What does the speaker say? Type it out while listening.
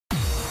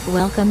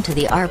Welcome to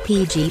the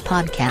RPG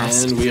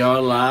Podcast. And we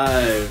are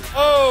live.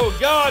 Oh,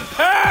 God,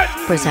 Pat!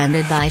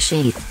 Presented by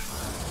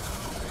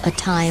Sheath. A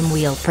Time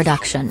Wheel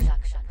production.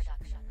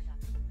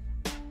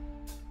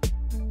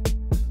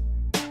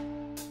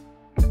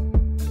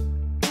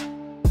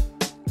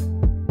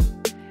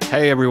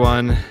 Hey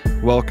everyone,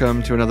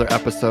 welcome to another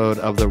episode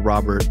of the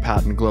Robert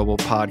Patton Global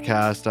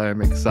Podcast. I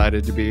am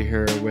excited to be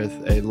here with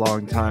a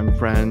longtime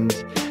friend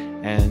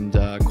and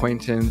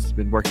acquaintance.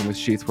 Been working with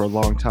Sheath for a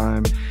long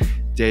time,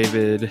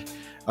 David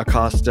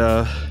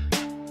Acosta.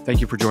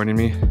 Thank you for joining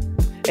me.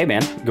 Hey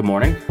man, good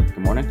morning. Good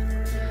morning.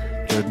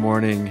 Good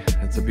morning.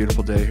 It's a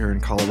beautiful day here in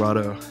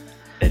Colorado.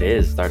 It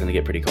is starting to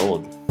get pretty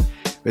cold.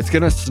 It's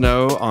gonna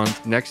snow on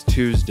next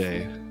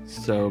Tuesday,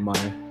 so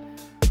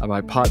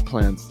my pot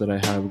plants that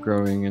I have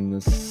growing in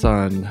the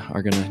sun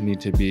are gonna need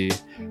to be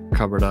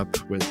covered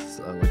up with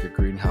like a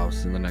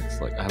greenhouse in the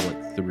next I have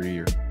like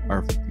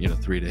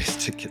 3 days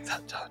to get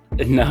that done.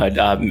 No,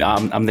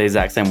 I'm the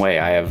exact same way.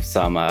 I have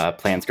some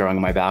plants growing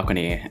on my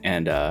balcony,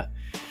 and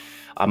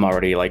I'm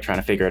already like trying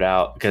to figure it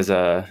out because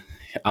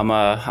I'm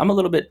a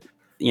little bit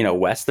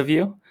west of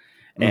you,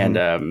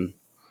 and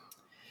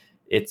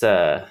it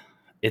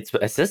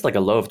says like a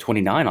low of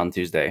 29 on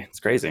Tuesday. It's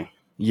crazy.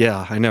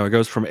 Yeah, I know. It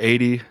goes from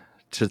 80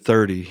 to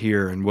 30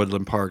 here in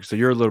Woodland Park. So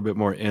you're a little bit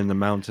more in the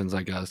mountains,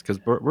 I guess, because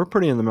we're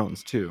pretty in the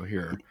mountains too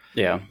here.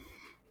 Yeah.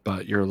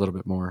 But you're a little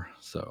bit more,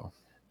 so.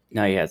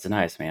 No, yeah, it's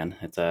nice, man.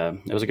 It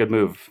was a good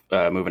move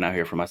moving out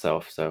here for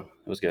myself, so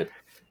it was good.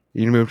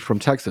 You moved from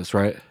Texas,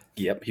 right?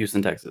 Yep,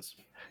 Houston, Texas.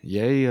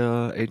 Yay,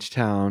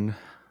 H-Town.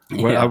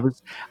 Yeah.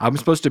 I'm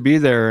supposed to be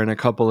there in a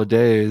couple of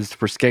days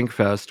for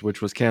Skankfest,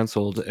 which was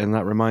canceled, and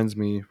that reminds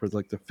me, for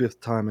like the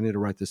 5th time, I need to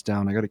write this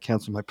down. I got to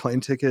cancel my plane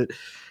ticket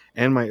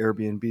and my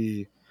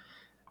Airbnb,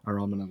 or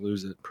I'm going to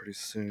lose it pretty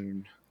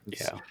soon.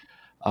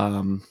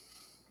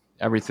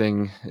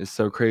 Everything is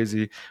so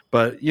crazy.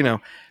 But,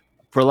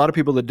 for a lot of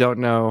people that don't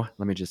know,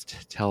 let me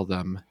just tell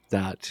them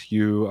that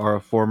you are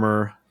a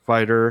former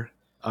fighter.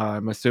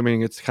 I'm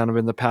assuming it's kind of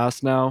in the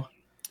past now.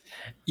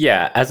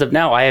 Yeah, as of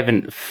now, I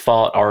haven't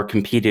fought or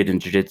competed in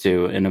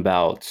jiu-jitsu in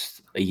about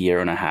a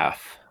year and a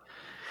half.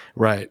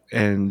 Right.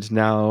 And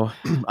now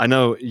I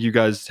know you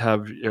guys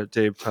have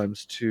Dave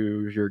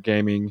Times2, your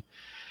gaming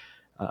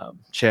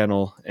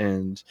channel,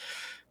 and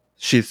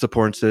Sheath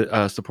supports it.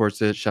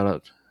 Shout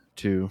out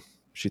to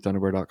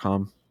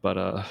sheathunderwear.com.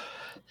 But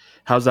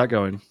how's that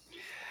going?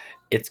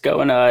 It's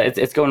going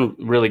it's going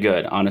really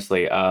good,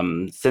 honestly.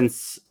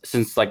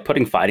 Since like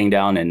putting fighting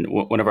down, and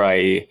whenever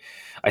I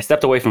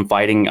stepped away from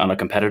fighting on a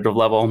competitive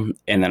level,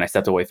 and then I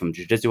stepped away from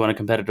jiu-jitsu on a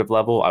competitive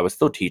level, I was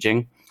still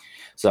teaching.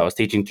 So I was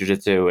teaching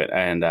jiu-jitsu,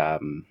 and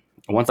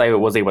once I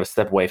was able to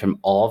step away from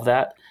all of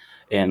that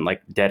and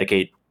like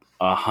dedicate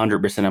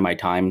 100% of my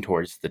time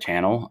towards the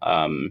channel,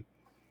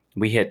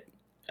 we hit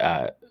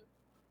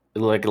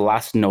like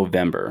last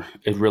November,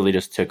 it really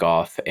just took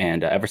off,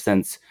 and ever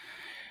since,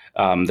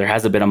 there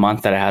hasn't been a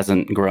month that it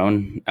hasn't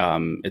grown.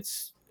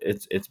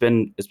 It's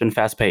been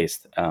fast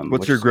paced.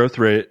 What's your growth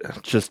rate?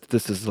 Just,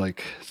 this is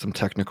like some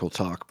technical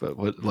talk, but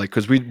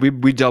because we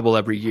double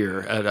every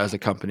year as a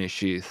company,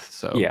 Sheath.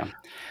 So yeah.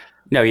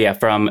 No, yeah.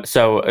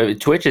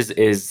 Twitch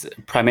is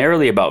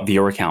primarily about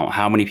viewer count,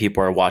 how many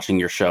people are watching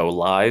your show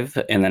live,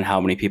 and then how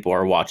many people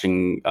are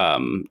watching,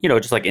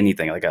 just like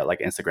anything, like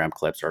Instagram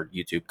clips or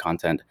YouTube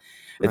content.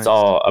 Nice. It's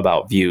all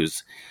about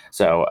views.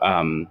 So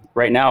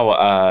right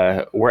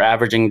now, we're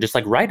averaging just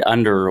like right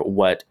under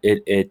what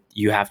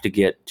you have to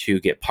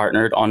get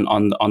partnered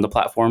on the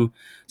platform.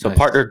 So nice.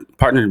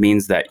 Partnered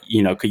means that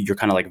you're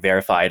kind of like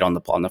verified on the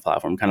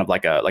platform, kind of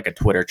like a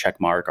Twitter check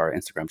mark or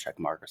Instagram check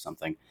mark or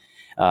something.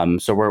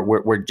 So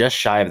we're just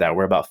shy of that.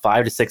 We're about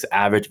 5 to 6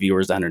 average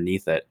viewers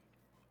underneath it.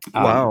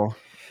 Wow.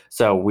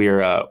 So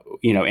we're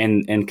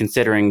and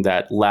considering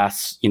that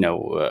last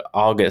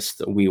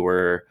August we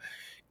were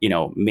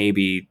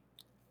maybe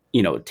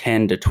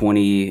 10 to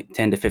 20,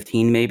 10 to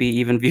 15 maybe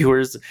even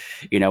viewers.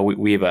 We've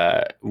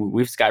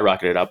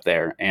skyrocketed up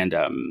there, and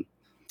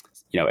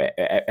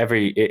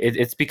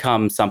it's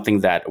become something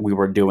that we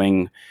were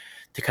doing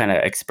to kind of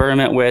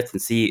experiment with and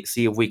see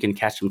if we can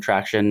catch some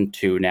traction.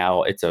 To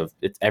now it's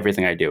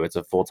everything I do. It's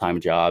a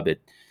full-time job.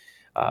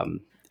 Now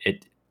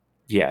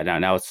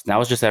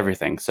it's just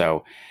everything.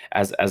 So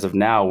as of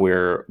now,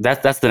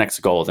 that's the next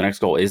goal. The next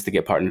goal is to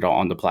get partnered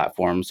on the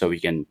platform so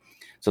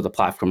the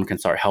platform can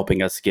start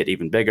helping us get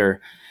even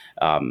bigger.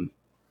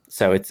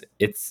 So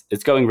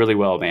it's going really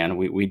well, man.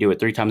 We do it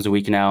 3 times a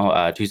week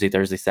now, Tuesday,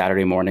 Thursday,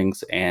 Saturday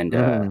mornings, and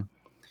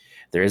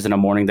there isn't a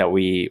morning that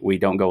we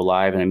don't go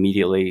live, and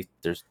immediately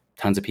there's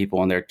tons of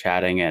people in there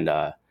chatting, and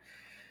as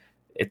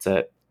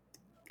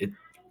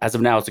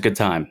of now, it's a good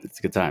time. It's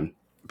a good time.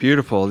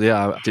 Beautiful.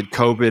 Yeah. Did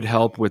COVID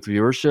help with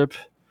viewership?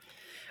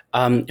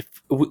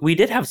 We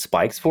did have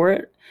spikes for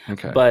it.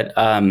 Okay. But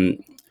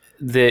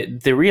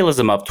the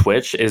realism of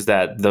Twitch is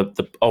that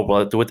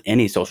with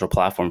any social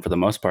platform, for the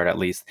most part at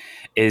least,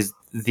 is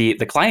the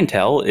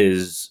clientele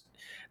is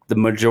the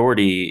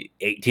majority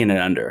 18 and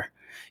under.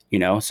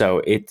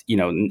 So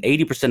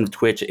 80% of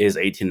Twitch is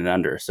 18 and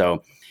under.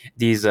 So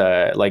these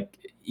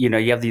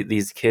you have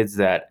these kids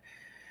that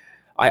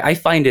I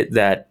find it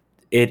that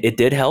it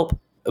did help,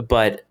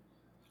 but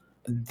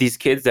these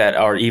kids that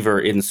are either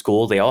in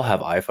school, they all have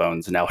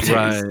iPhones nowadays,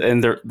 Right.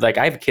 and they're like,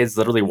 I have kids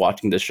literally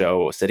watching the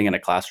show sitting in a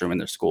classroom in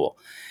their school,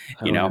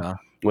 you Oh know, yeah.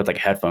 with like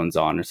headphones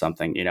on or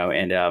something,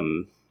 and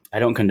I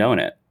don't condone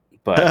it,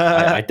 but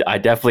I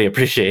definitely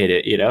appreciate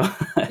it,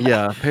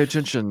 Yeah, pay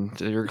attention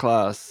to your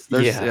class.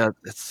 Yeah.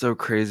 It's so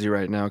crazy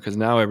right now because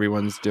now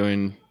everyone's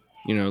doing,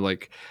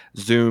 like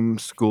Zoom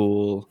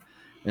school,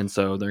 and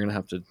so they're gonna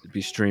have to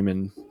be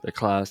streaming the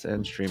class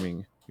and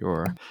streaming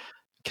your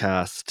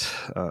cast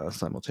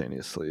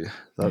simultaneously.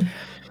 That,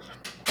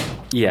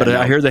 Yeah, but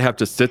I no. hear they have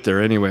to sit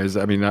there anyways.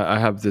 I mean, I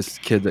have this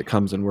kid that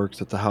comes and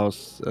works at the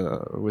house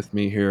with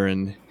me here,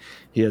 and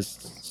he has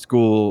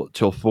school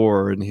till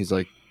 4, and he's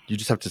like, you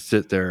just have to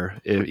sit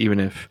there, even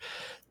if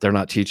they're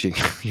not teaching.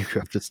 You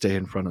have to stay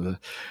in front of the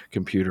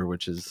computer,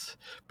 which is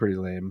pretty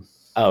lame.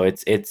 Oh,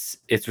 it's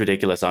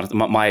ridiculous. Honestly,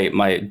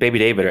 my baby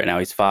David right now,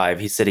 he's 5.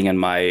 He's sitting on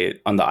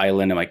the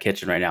island in my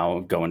kitchen right now,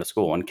 going to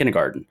school in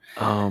kindergarten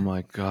Oh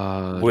my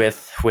god. with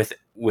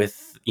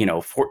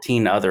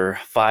 14 other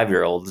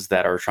 5-year-olds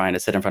that are trying to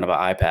sit in front of an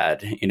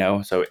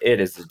iPad. So it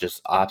is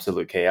just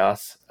absolute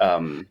chaos.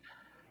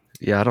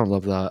 Yeah, I don't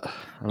love that.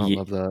 I don't Ye-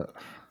 love that.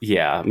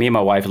 yeah, me and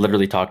my wife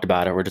literally talked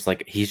about it. We're just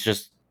like,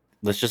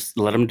 let's just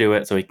let him do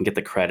it so he can get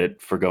the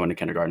credit for going to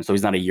kindergarten, so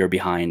he's not a year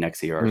behind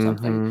next year or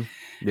something. Hmm.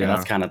 And Yeah.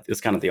 that's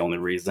kind of the only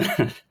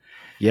reason.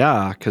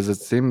 Yeah, because it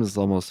seems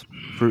almost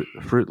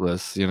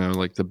fruitless.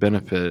 Like the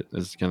benefit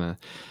is gonna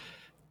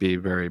be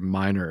very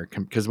minor.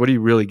 Because what do you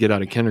really get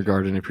out of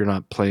kindergarten if you're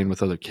not playing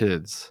with other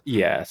kids?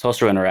 Yeah,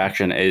 social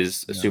interaction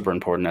is Yeah. super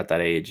important at that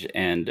age,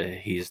 and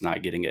he's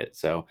not getting it.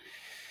 So,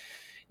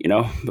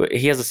 but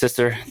he has a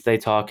sister. They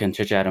talk and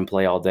chit chat and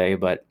play all day,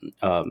 but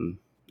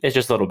it's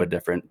just a little bit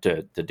different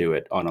to do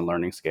it on a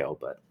learning scale.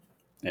 But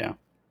yeah.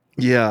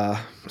 Yeah.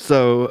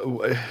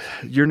 So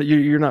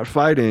you're not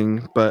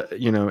fighting, but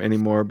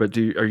anymore. But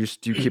do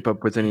you keep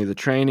up with any of the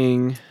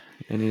training,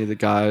 any of the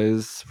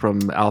guys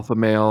from Alpha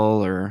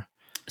Male or?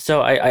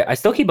 So I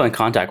still keep in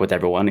contact with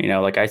everyone.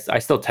 Like I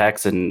still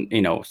text and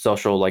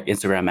social, like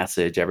Instagram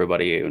message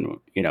everybody, and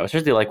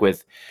especially like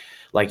with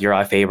like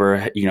Uriah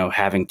Faber,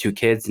 having 2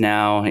 kids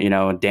now.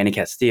 Danny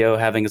Castillo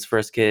having his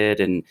first kid,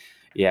 and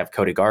you have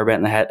Cody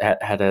Garbrandt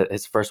that had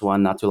his first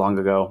one not too long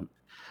ago.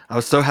 I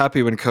was so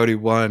happy when Cody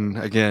won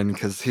again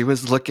because he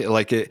was looking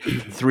like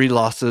 3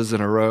 losses in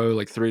a row,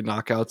 like 3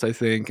 knockouts, I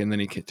think, and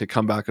then to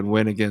come back and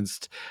win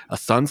against a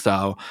Sun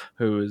Tzu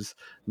who is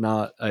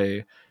not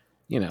a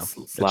a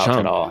Slouch at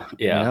chump. all.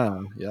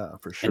 Yeah. Yeah,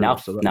 for And sure. now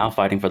So now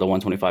fighting for the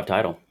 125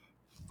 title.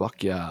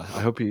 fuck yeah.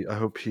 I hope he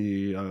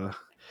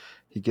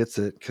gets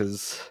it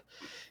because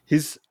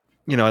he's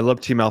I love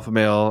Team Alpha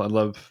Male. I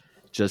love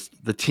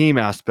just the team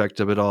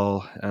aspect of it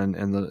all, and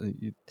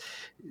there's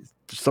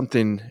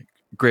something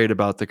great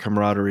about the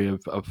camaraderie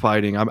of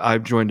fighting.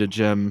 I've joined a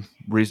gym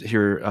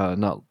here,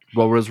 not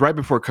well, it was right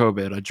before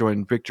COVID. I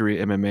joined Victory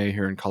MMA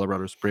here in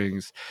Colorado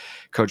Springs,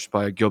 coached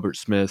by Gilbert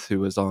Smith, who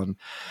was on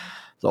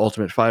The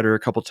Ultimate Fighter a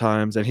couple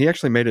times, and he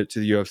actually made it to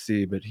the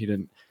UFC, but he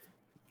didn't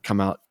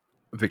come out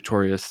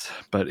victorious.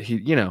 But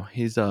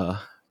he's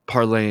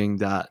parlaying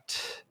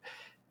that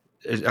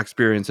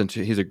experience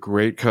into, he's a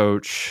great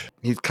coach.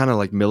 He's kind of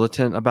like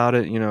militant about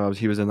it.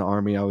 He was in the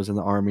army, I was in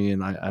the army,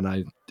 and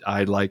I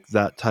like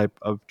that type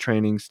of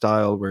training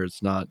style where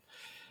it's not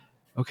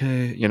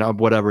okay,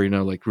 whatever,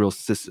 like real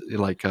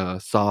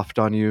soft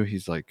on you.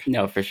 He's like,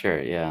 No, for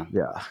sure. Yeah.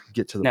 yeah,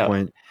 get to the No,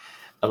 point.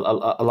 a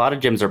lot of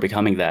gyms are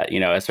becoming that,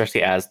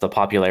 especially as the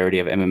popularity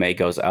of MMA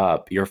goes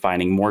up. You're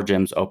finding more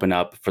gyms open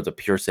up for the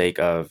pure sake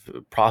of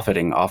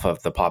profiting off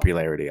of the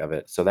popularity of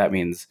it. So that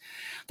means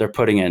they're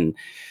putting in,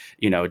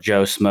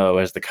 Joe Smo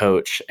as the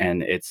coach,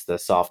 and it's the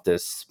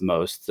softest,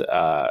 most,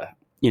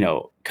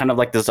 kind of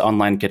like this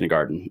online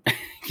kindergarten,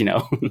 you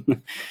know.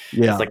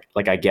 Yeah. It's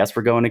like I guess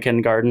we're going to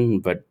kindergarten,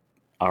 but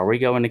are we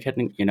going to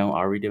kindergarten?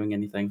 Are we doing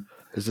anything?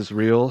 Is this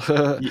real?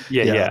 Yeah,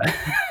 Yeah. yeah.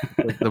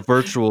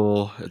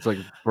 It's like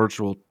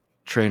virtual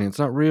training. It's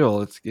not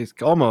real. It's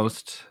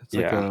almost, it's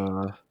like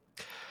Yeah.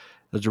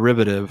 a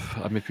derivative,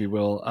 if you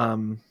will.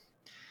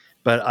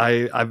 But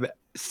I've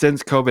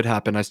since COVID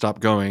happened, I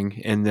stopped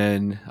going, and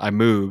then I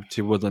moved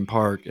to Woodland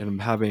Park, and I'm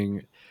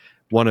having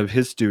one of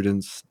his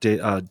students,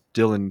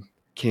 Dylan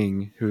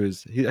King,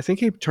 I think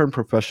he turned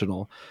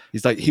professional.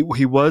 He's like he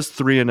was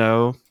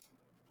 3-0,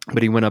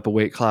 but he went up a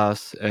weight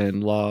class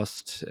and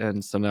lost,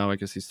 and so now I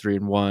guess he's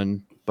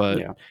 3-1. But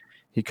Yeah.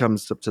 he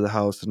comes up to the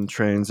house and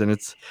trains, and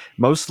it's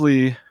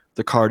mostly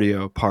the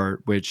cardio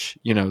part, which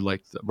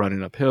like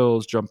running up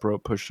hills, jump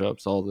rope,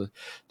 push-ups, all the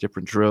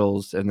different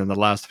drills, and then the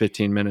last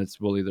 15 minutes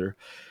we'll either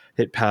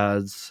hit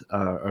pads,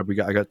 or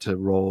I got to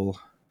roll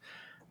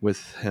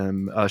with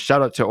him.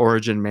 Shout out to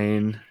Origin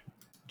Maine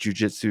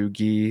Jiu-Jitsu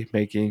gi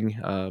making,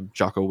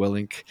 Jocko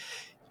Willink.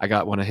 I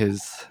got one of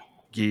his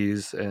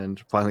gis and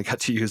finally got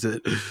to use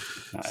it.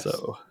 Nice.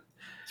 So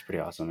It's pretty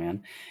awesome,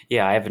 man.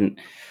 Yeah,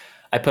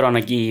 I put on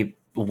a gi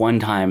one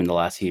time in the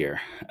last year.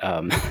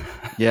 Um,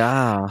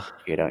 Yeah.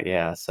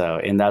 yeah. So,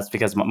 and that's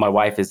because my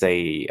wife is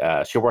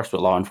she works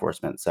with law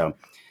enforcement. So,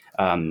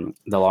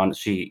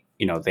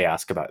 they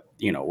ask about,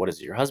 what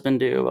does your husband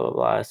do, blah blah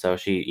blah. So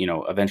she,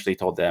 eventually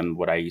told them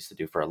what I used to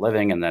do for a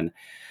living, and then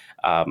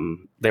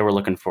they were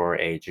looking for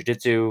a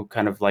jujitsu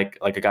kind of like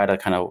a guy to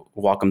kind of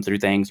walk them through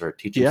things or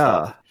teach them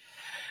stuff.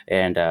 Yeah.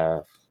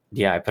 And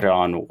yeah, I put it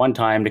on one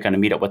time to kind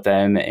of meet up with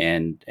them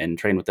and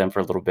train with them for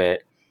a little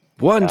bit.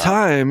 One Uh,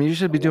 time. You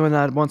should be doing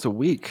that once a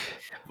week,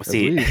 at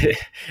See,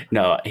 least.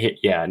 no,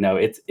 yeah, no,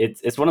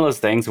 it's one of those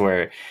things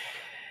where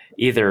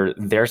either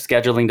their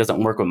scheduling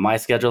doesn't work with my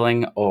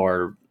scheduling,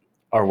 or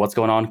what's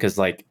going on. Because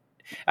like,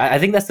 I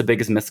think that's the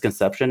biggest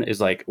misconception is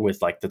like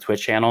with like the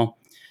Twitch channel.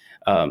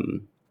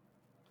 Um,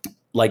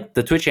 like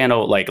the Twitch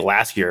channel, like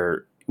last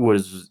year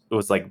was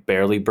like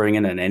barely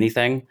bringing in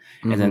anything,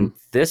 and Mhm. then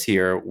this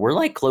year we're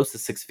like close to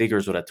six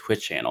figures with a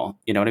Twitch channel.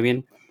 You know what I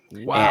mean?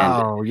 And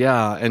Wow.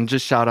 Yeah. And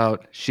just shout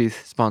out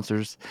Sheath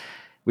sponsors.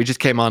 We just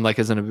came on like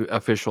as an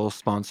official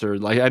sponsor.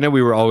 Like I know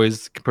we were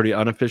always pretty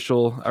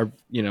unofficial,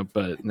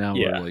 but now we're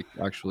yeah, like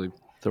actually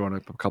throwing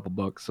up a couple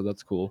bucks, so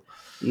that's cool.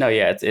 no,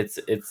 yeah, it's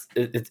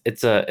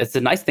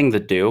a nice thing to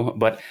do,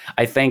 but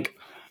I think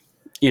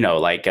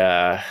like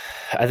I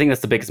think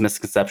that's the biggest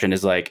misconception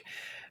is like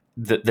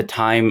the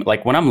time,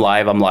 like when I'm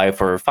live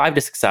for 5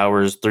 to 6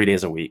 hours 3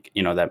 days a week,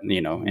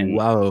 and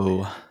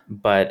Whoa.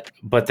 but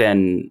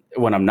then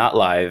when I'm not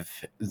live,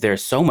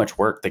 there's so much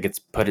work that gets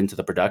put into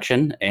the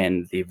production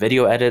and the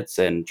video edits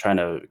and trying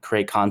to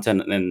create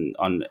content and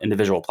on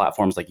individual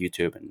platforms like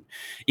YouTube and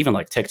even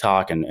like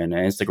TikTok and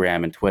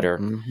Instagram and Twitter.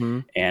 Mm-hmm.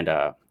 And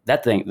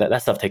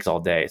that stuff takes all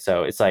day.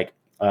 So it's like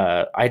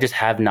I just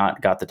have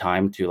not got the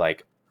time to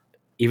like,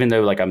 even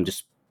though like I'm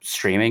just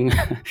streaming,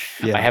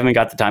 Yeah. I haven't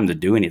got the time to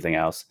do anything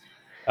else.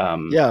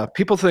 Yeah.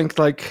 People think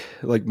like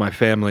my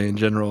family in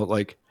general,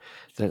 like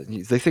that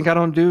they think I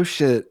don't do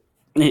shit.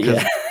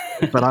 Yeah.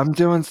 But I'm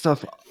doing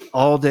stuff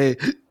all day,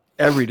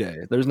 every day.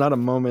 There's not a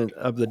moment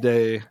of the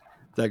day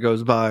that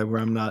goes by where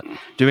I'm not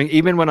doing,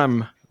 even when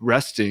I'm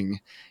resting,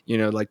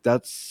 like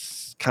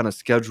that's kind of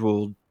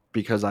scheduled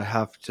because I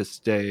have to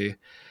stay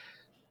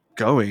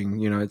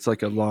going. It's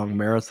like a long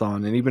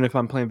marathon. And even if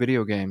I'm playing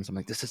video games, I'm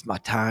like, this is my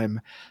time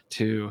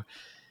to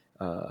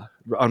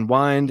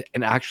unwind.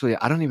 And actually,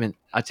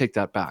 I take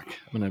that back.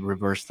 I'm going to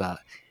reverse that.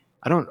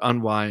 I don't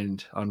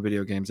unwind on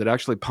video games. It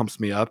actually pumps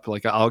me up.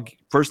 Like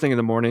first thing in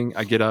the morning,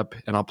 I get up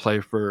and I'll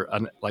play for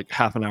like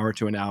half an hour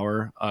to an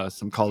hour,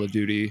 some Call of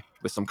Duty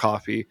with some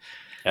coffee.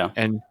 Yeah.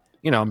 And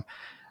I'm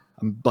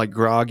like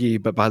groggy,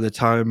 but by the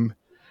time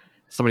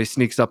somebody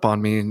sneaks up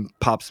on me and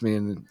pops me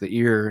in the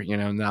ear,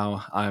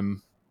 now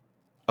I'm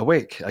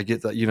awake. I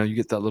get that, you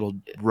get that little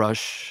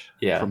rush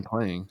Yeah. from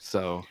playing.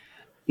 So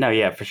No,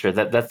 yeah, for sure.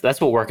 That's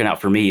what working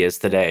out for me is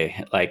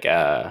today. Like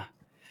I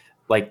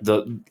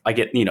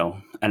get,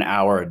 an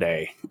hour a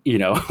day,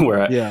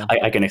 where yeah.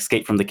 I can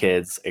escape from the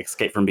kids,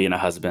 escape from being a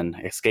husband,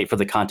 escape from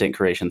the content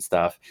creation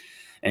stuff,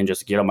 and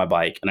just get on my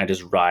bike and I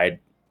just ride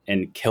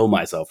and kill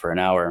myself for an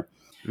hour.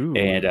 Ooh.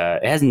 And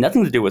it has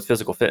nothing to do with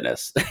physical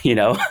fitness,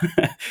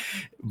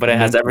 but it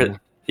has Mental.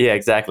 Yeah,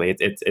 exactly.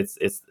 It's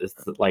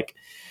like,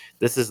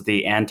 this is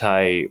the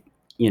anti,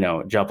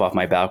 jump off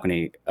my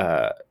balcony,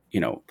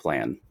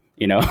 plan.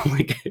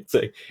 Like Yeah. it's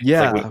like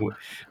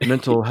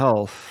Mental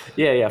health.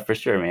 yeah, for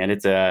sure, man.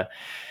 It's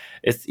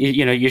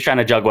you're trying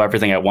to juggle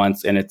everything at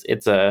once, and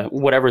it's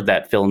whatever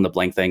that fill in the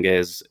blank thing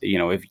is.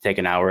 If you take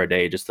an hour a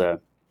day just to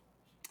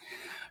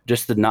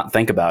not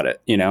think about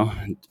it,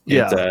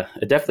 Yeah.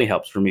 it definitely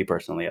helps for me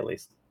personally, at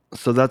least.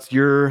 So that's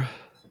your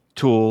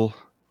tool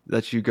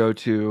that you go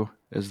to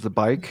is the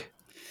bike.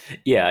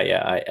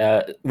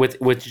 Yeah. With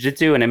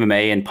jiu-jitsu and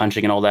MMA and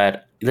punching and all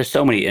that, there's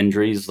so many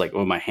injuries, like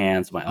with my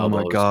hands, my Oh my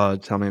elbows.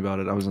 God, tell me about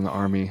it. I was in the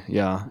army.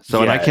 Yeah. So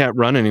Yeah. and I can't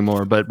run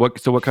anymore, but what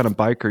kind of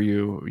bike are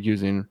you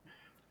using?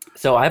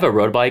 So I have a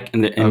road bike,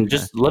 and Okay.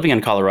 just living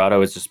in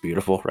Colorado is just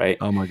beautiful, right?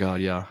 Oh my God,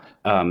 yeah.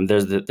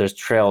 There's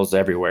trails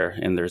everywhere,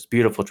 and there's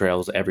beautiful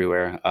trails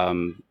everywhere.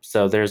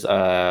 So there's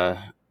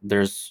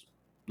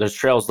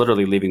trails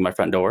literally leaving my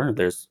front door.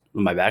 There's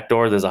my back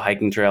door. There's a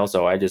hiking trail.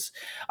 So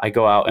I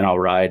go out and I'll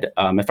ride.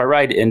 If I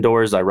ride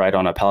indoors, I ride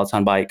on a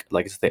Peloton bike,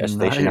 like a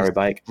stationary Nice.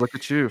 bike. Look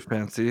at you,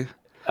 fancy.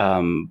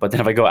 But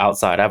then if I go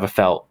outside, I have a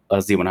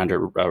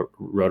Z100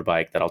 road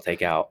bike that I'll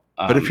take out.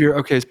 But if you're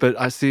okay, but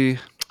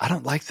I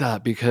don't like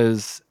that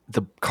because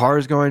the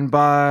cars going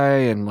by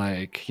and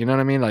like, you know what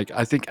I mean? Like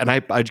I think, and I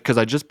because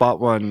I just bought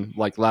one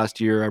like last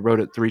year. I rode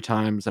it 3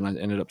 times and I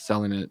ended up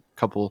selling it a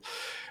couple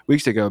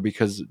weeks ago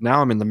because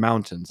now I'm in the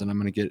mountains and I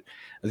think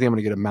I'm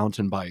gonna get a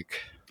mountain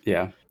bike.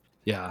 Yeah.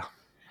 Yeah.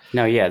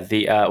 No, yeah.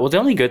 The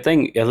only good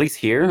thing, at least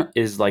here,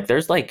 is like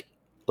there's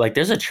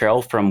a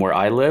trail from where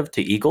I live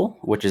to Eagle,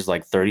 which is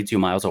like 32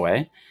 miles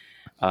away.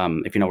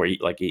 If you know where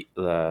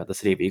the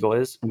city of Eagle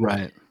is,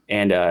 Right.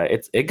 and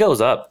it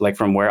goes up like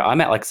from where I'm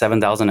at, like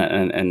 7,000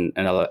 in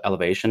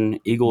elevation.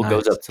 Eagle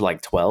goes Nice. up to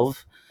like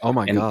 12. Oh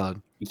my And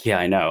God. yeah,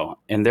 I know.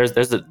 And there's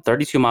a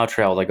 32-mile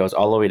trail that goes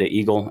all the way to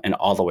Eagle and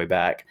all the way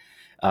back.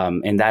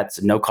 And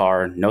that's no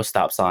car, no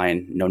stop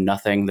sign, no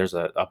nothing. There's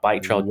a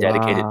bike trail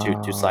dedicated to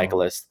Wow.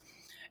 cyclists,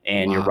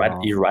 and Wow.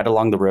 you're right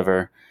along the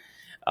river.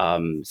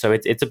 So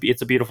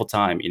it's a beautiful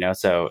time, you know.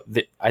 So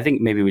I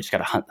think maybe we just got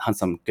to hunt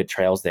some good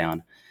trails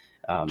down,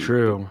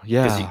 True.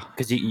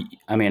 because Yeah.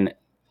 I mean,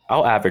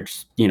 I'll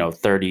average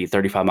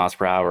 30-35 miles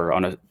per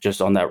hour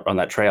just on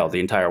that trail the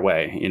entire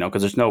way,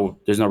 because there's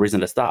no reason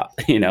to stop,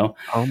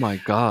 Oh my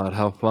God,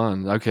 how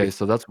fun. Okay,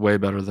 so that's way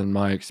better than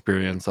my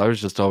experience. I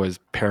was just always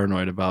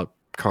paranoid about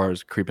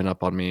cars creeping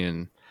up on me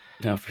and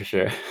No, for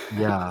sure.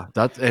 yeah,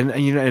 that's and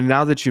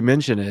now that you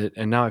mention it,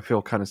 and now I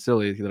feel kind of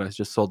silly that I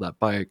just sold that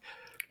bike,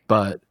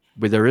 but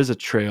there is a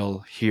trail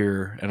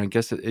here, and I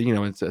guess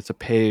it's a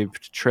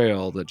paved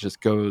trail that just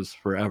goes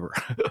forever.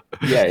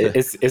 Yeah,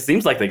 it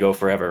seems like they go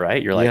forever,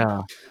 right? You're like,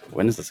 Yeah,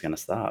 when is this gonna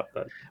stop?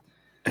 But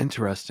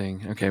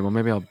interesting. Okay, well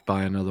maybe I'll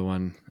buy another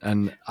one.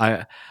 And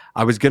I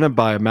was gonna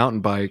buy a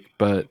mountain bike,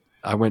 but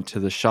I went to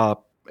the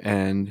shop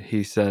and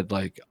he said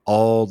like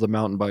all the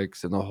mountain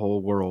bikes in the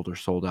whole world are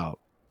sold out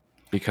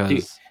dude,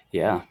 because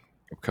yeah,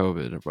 of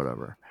COVID or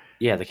whatever.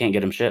 yeah, they can't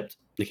get them shipped.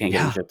 They can't get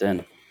them Yeah. shipped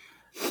in.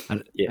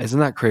 And Yeah, isn't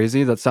that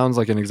crazy? That sounds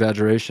like an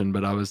exaggeration,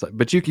 but I was like,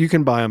 but you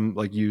can buy them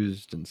like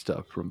used and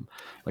stuff from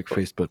like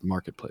Facebook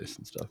Marketplace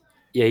and stuff.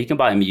 yeah, you can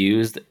buy them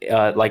used.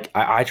 Like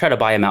I tried to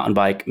buy a mountain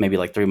bike maybe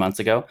like 3 months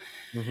ago,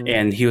 Hmm.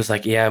 and he was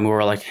like, "Yeah," and we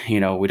were like,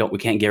 we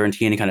can't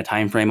guarantee any kind of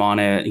time frame on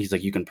it. He's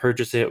like, "You can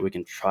purchase it, we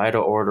can try to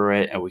order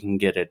it, and we can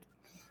get it.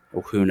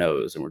 Well, who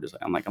knows?" And we're just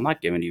like, I'm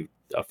not giving you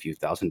a few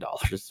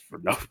 $1,000s for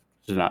no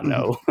to not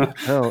know.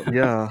 Hell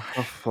yeah,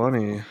 how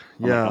funny. I'm like,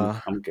 I'm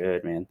Yeah. I'm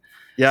good, man.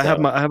 Yeah,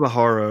 So I have a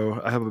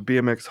Haro. I have a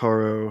BMX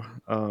Haro.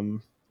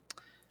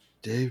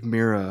 Dave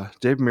Mira.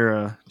 Dave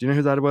Mira. Do you know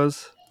who that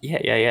was?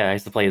 yeah. I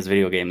used to play his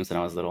video games when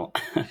I was little.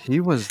 He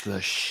was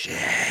the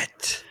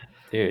shit.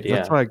 Dude,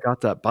 That's yeah. why I got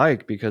that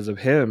bike because of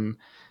him.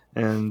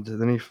 And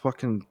then he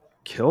fucking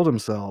killed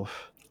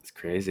himself. It's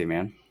crazy,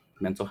 man.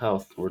 Mental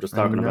health. We're just I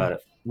talking know. about it.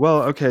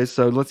 Well, okay,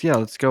 so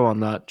let's go on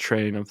that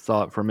train of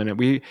thought for a minute.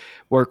 We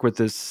work with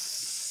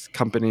this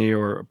company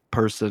or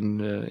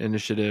person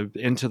initiative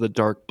Into the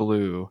Dark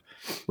Blue,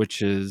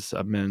 which is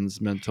a men's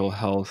mental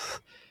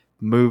health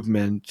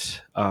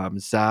movement.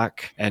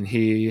 Zach, and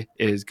he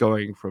is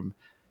going from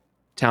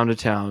town to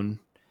town,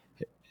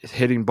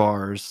 hitting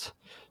bars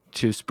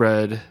to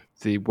spread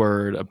the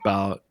word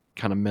about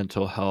kind of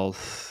mental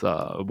health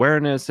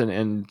awareness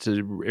and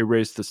to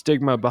erase the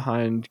stigma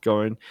behind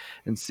going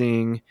and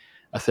seeing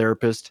a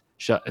therapist.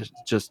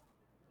 Just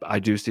I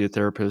do see a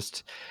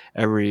therapist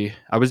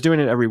I was doing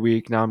it every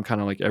week. Now I'm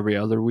kind of like every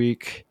other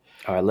week.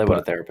 Oh, I live with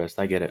a But therapist.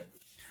 I get it.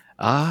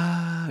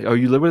 oh,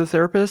 you live with a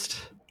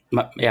therapist?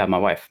 My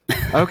wife.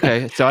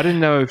 Okay, so I didn't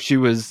know if she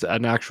was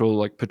an actual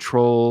like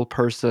patrol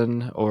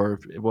person or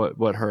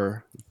what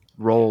her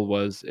role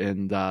was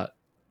in that,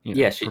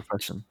 Yeah,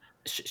 profession.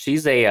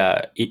 she's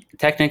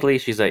technically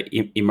she's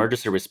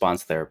emergency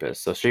response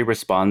therapist. So she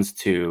responds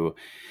to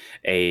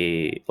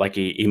a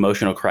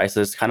emotional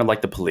crisis, kind of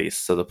like the police.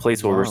 So the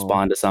police will Wow.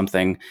 respond to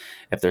something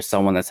if there's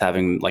someone that's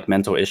having like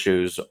mental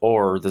issues,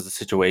 or there's a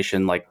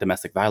situation like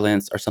domestic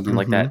violence or something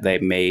like Mhm. that. They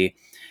may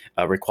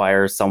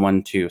require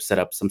someone to set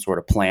up some sort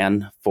of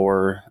plan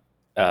for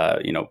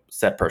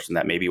said person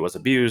that maybe was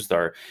abused,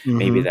 or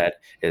maybe Mhm. that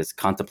is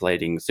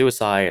contemplating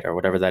suicide, or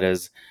whatever that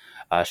is.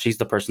 She's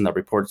the person that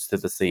reports to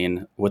the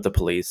scene with the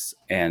police,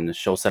 and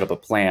she'll set up a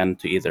plan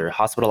to either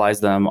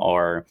hospitalize them,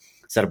 or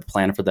set up a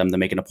plan for them to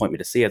make an appointment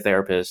to see a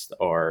therapist,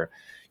 or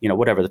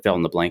whatever the fill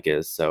in the blank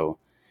is. So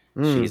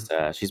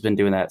Mm. she's been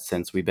doing that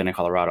since we've been in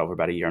Colorado for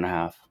about a year and a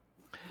half.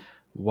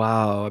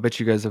 Wow, I bet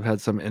you guys have had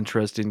some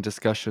interesting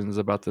discussions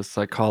about the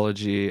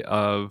psychology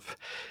of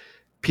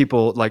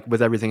people, like,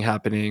 with everything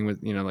happening with,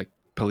 like,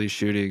 police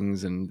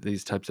shootings and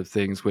these types of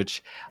things,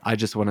 which I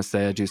just wanna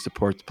say I do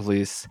support the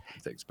police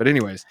things. But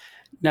anyways,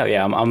 No,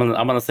 yeah, I'm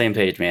on the same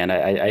page, man.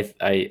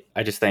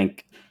 I just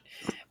think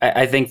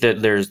I think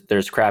that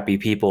there's crappy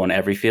people in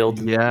every field,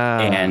 yeah,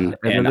 and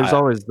then and there's I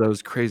always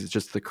those crazy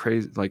just the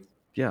crazy like,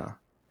 yeah.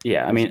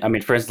 yeah,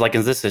 There's for instance, like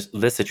in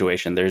this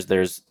situation,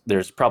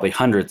 there's probably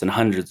hundreds and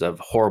hundreds of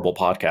horrible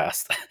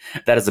podcasts.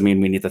 That doesn't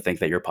mean we need to think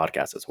that your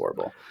podcast is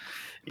horrible.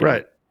 You know,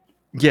 right.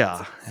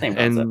 Yeah, same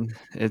concept.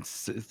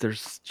 and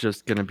there's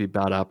just gonna be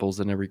bad apples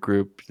in every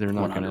group. They're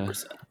not gonna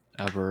 100%.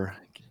 ever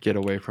get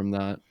away from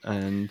that,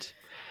 and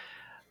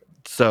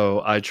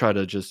so I try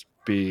to just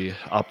be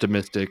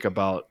optimistic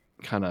about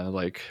kinda,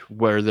 like,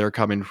 where they're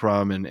coming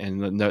from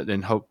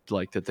and hope,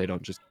 like, that they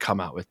don't just come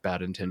out with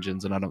bad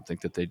intentions, and I don't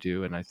think that they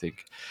do, and I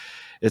think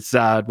it's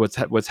sad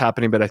what's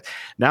happening, but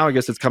now I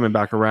guess it's coming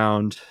back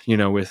around,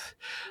 with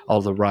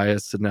all the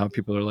riots, and now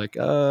people are like,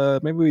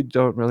 maybe we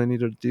don't really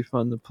need to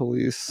defund the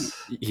police."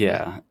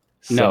 Yeah.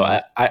 No, So,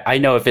 I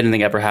know if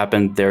anything ever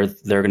happened, they're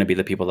going to be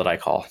the people that I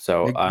call.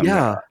 So I'm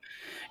gonna,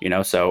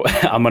 yeah. so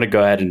I'm gonna go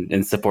ahead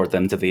and support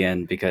them to the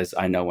end, because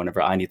I know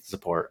whenever I need the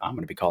support, I'm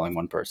gonna be calling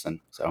one person.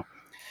 So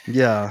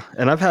Yeah,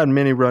 and I've had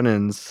many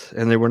run-ins,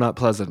 and they were not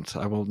pleasant,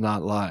 I will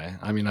not lie.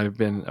 I mean, I've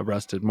been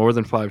arrested more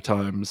than 5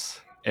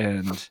 times.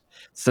 And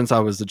since I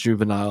was a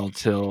juvenile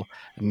till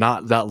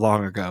not that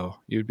long ago,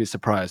 you'd be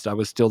surprised, I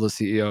was still the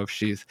CEO of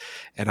Sheath,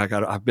 and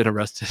I've been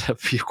arrested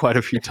quite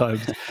a few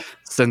times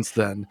since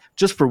then,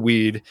 just for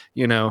weed,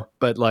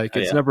 But like, Oh,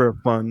 it's yeah. never a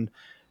fun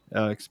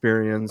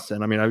experience.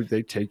 And I mean, I've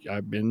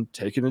been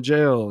taken to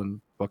jail,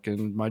 and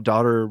fucking my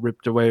daughter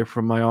ripped away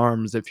from my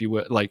arms, if you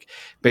would, like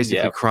basically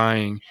Yeah.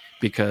 crying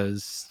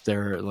because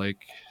they're like,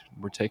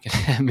 we're taking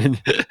him,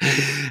 and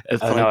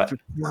it's Oh, like, no.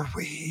 more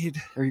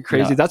weed. Are you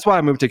crazy? No. That's why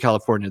I moved to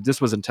California.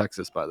 This was in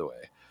Texas, by the way.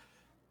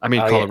 I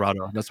mean, Oh, yeah.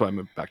 Colorado. That's why I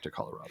moved back to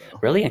Colorado.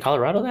 Really? In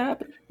Colorado that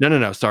happened?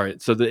 No. Sorry.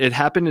 So it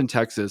happened in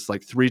Texas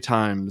like 3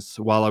 times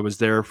while I was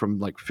there from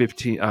like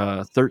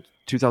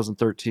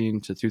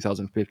 2013 to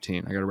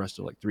 2015. I got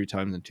arrested like 3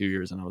 times in 2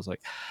 years. And I was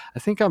like, I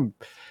think I'm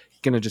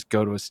going to just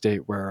go to a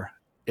state where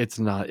it's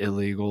not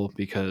illegal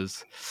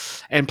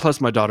and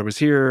plus my daughter was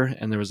here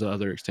and there was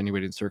other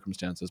extenuating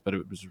circumstances, but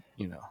it was,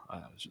 I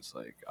was just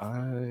like,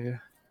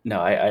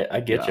 No, I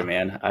get you, yeah.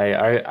 man.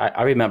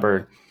 I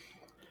remember,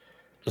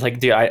 like,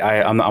 dude,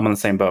 I'm on the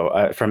same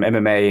boat. From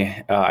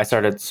MMA, I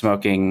started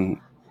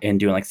smoking and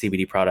doing like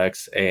CBD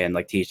products and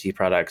like THC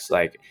products,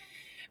 like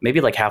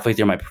maybe like halfway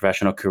through my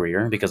professional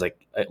career, because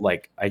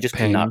like I just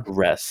could not Pain.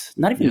 rest.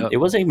 Not even, Yep. it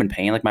wasn't even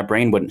pain. Like my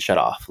brain wouldn't shut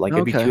off. Like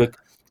it'd be Okay.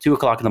 2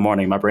 o'clock in the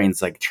morning. My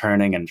brain's like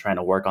churning and trying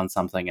to work on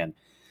something. And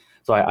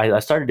so I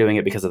started doing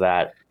it because of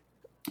that.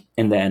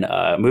 And then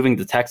moving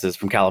to Texas,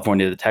 from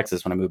California to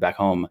Texas, when I moved back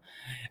home,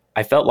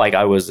 I felt like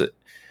I was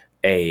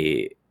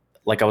a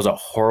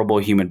horrible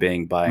human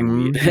being buying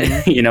weed.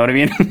 Mhm. You know what I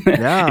mean? And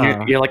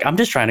Yeah. you're like, I'm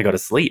just trying to go to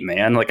sleep,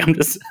 man. Like I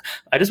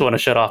just want to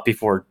shut off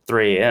before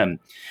 3 a.m.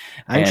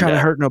 I ain't And trying to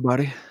hurt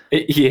nobody.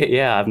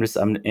 yeah,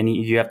 and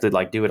you have to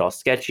like do it all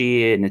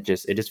sketchy, and it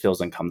just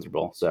feels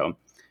uncomfortable. So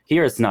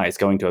here it's nice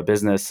going to a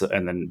business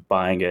and then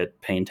buying it,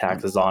 paying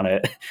taxes on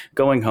it,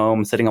 going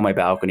home, sitting on my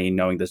balcony,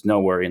 knowing there's no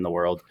worry in the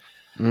world.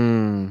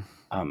 Mm.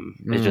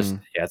 It's just,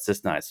 Mm. yeah, it's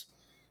just nice.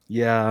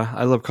 Yeah,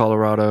 I love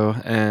Colorado,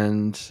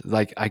 and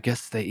like, I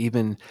guess they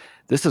even,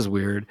 this is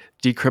weird,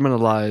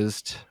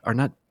 decriminalized, or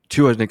not,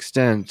 to an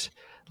extent,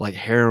 like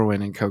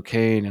heroin and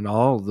cocaine and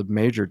all the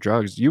major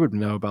drugs. You would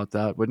know about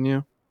that, wouldn't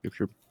you? If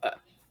you're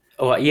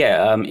Oh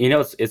yeah,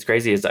 it's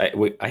crazy. Is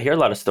I hear a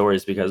lot of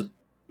stories because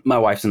my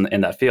wife's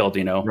in that field.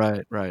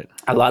 right, right.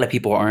 A lot of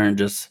people aren't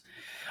just.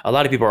 A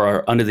lot of people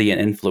are under the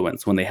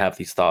influence when they have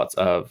these thoughts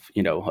of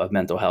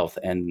mental health,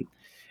 and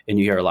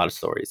you hear a lot of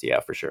stories. Yeah,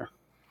 for sure.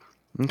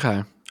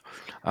 Okay.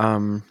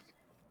 Um,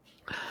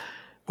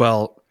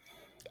 well,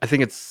 I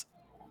think it's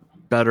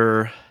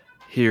better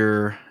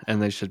here,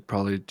 and they should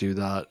probably do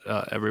that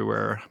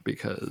everywhere,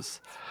 because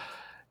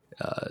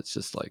it's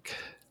just like,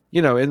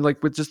 and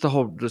like with just the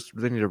whole, just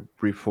they need to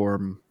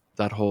reform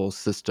that whole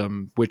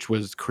system, which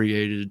was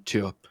created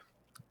to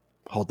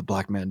hold the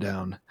black man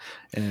down,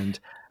 and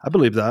I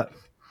believe that.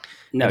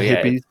 No, And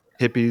yeah,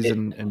 hippies it,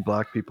 and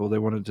black people, they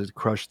wanted to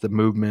crush the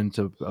movement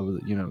of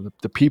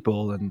the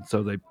people, and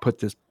so they put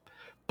this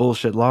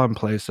bullshit law in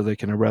place so they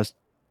can arrest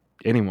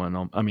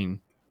anyone. I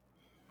mean,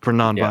 for yeah.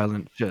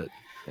 nonviolent shit,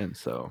 and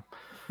so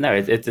No,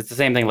 it's the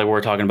same thing like we're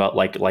talking about,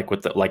 like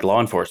with like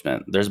law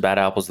enforcement. There's bad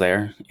apples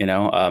there.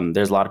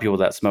 There's a lot of people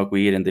that smoke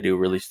weed and they do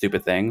really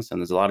stupid things, and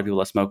there's a lot of people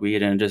that smoke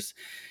weed and just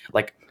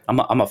like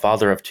I'm a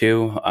father of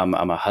two. I'm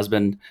a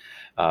husband.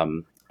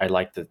 I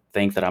like to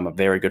think that I'm a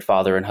very good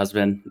father and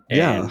husband,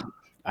 yeah, and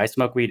I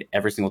smoke weed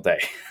every single day.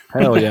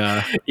 hell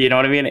yeah, You know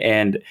what I mean?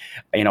 And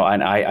and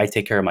I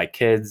take care of my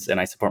kids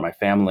and I support my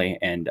family,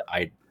 and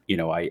I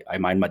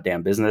mind my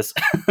damn business.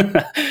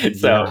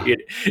 So yeah.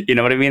 you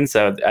know what I mean?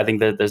 So I think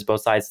that there's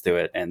both sides to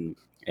it, and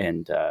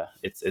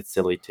it's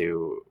silly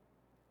to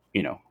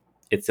you know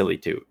it's silly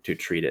to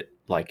treat it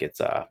like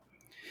it's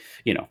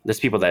there's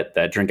people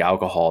that drink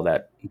alcohol,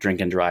 that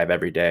drink and drive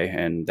every day,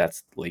 and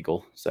that's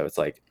legal. So it's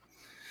like,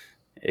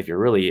 if you're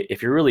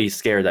really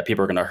scared that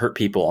people are going to hurt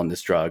people on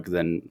this drug,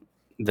 then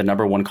the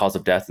number one cause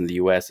of death in the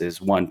U.S. is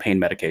one, pain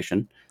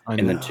medication, I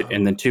and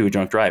then two,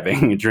 drunk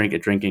driving,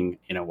 drinking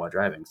while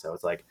driving. So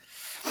it's like,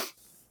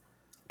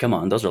 come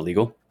on, those are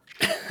legal.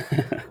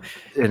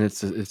 And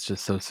it's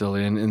just so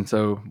silly, and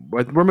so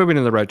we're moving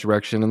in the right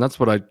direction, and that's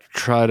what I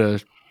try to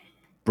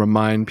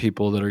remind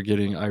people that are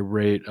getting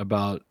irate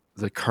about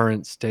the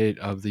current state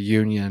of the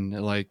union.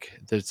 Like,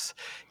 there's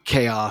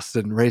chaos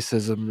and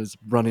racism is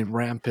running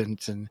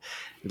rampant, and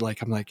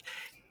like, I'm like,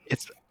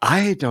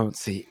 I don't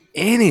see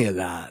any of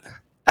that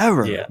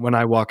ever Yeah. when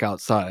I walk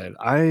outside.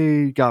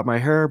 I got my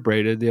hair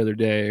braided the other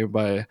day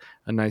by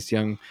a nice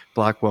young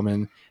black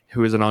woman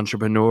who is an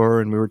entrepreneur,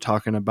 and we were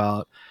talking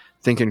about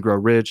Think and Grow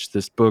Rich,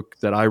 this book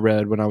that I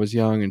read when I was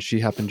young, and she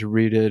happened to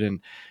read it, and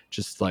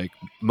just like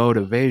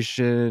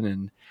motivation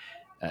and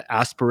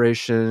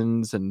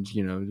aspirations, and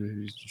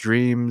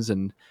dreams,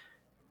 and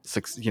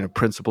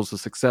principles of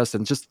success,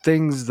 and just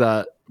things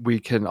that we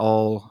can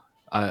all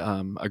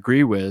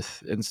agree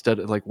with, instead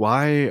of like,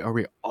 why are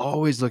we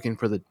always looking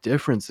for the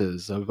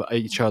differences of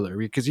each other?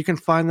 Because you can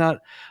find that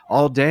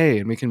all day,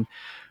 and we can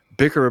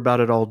bicker about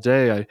it all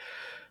day. I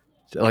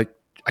like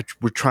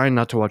we're trying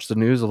not to watch the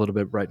news a little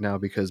bit right now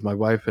because my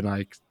wife and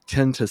I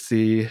tend to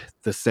see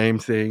the same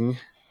thing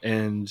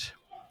and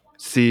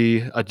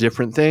see a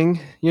different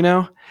thing, you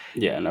know?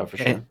 Yeah, no, for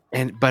sure.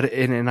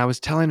 And I was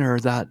telling her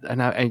that,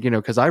 and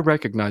because I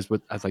recognize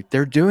what I was like,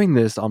 they're doing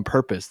this on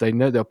purpose. They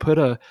know they'll put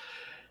a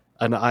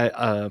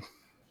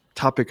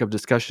topic of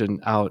discussion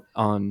out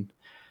on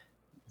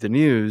the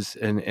news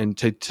and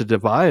to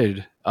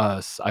divide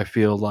us, I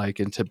feel like,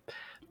 and to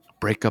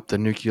break up the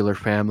nuclear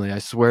family. I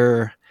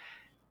swear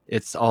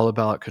it's all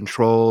about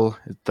control.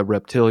 The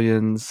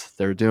reptilians,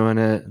 they're doing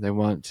it. They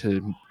want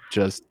to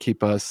just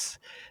keep us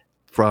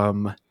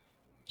from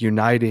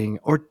uniting,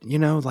 or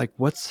like,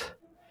 what's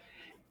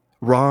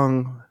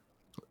wrong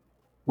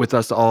with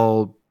us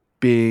all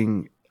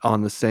being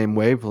on the same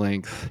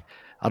wavelength?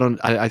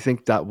 I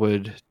think that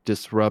would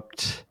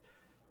disrupt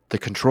the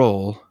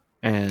control,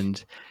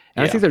 and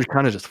I Yeah. think they're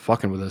kind of just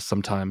fucking with us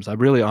sometimes. I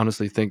really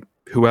honestly think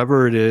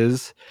whoever it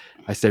is,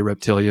 I say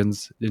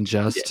reptilians in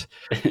jest,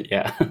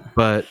 Yeah.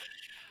 but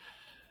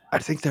I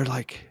think they're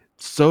like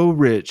so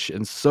rich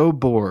and so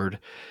bored,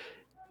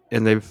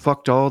 and they've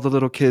fucked all the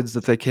little kids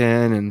that they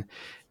can and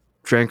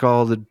drank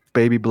all the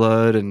baby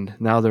blood, and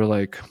now they're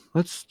like,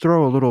 let's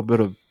throw a little bit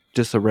of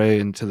disarray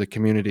into the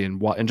community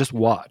and just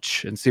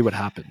watch and see what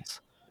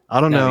happens. I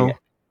don't No, yeah. know.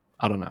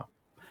 I don't know.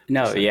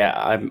 No, Just saying.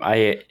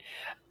 yeah.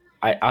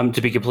 I'm to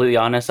be completely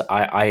honest,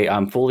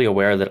 I'm fully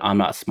aware that I'm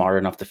not smart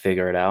enough to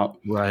figure it out.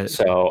 Right.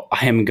 So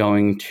I am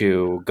going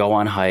to go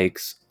on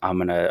hikes. I'm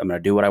gonna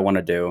do what I want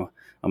to do.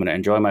 I'm gonna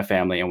enjoy my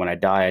family, and when I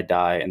die, I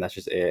die, and that's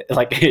just it.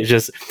 Like it's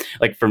just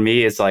like for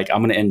me, it's like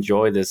I'm gonna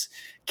enjoy this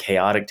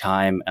chaotic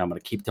time, and I'm gonna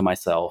keep to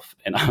myself.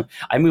 And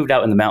I moved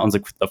out in the mountains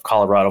of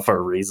Colorado for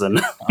a reason.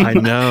 I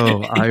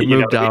know. I You know,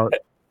 moved out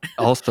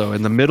also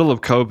in the middle of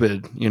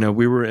COVID.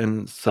 We were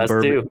in us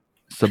too.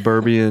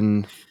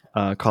 suburban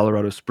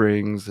Colorado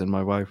Springs, and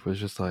my wife was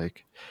just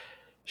like,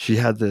 she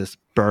had this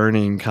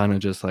burning kind of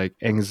just like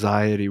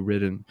anxiety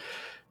ridden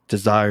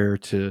desire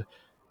to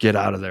get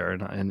out of there,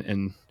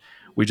 and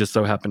we just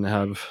so happen to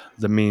have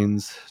the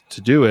means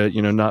to do it.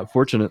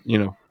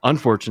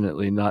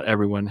 Unfortunately, not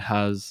everyone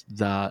has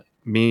that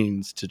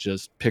means to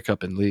just pick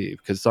up and leave,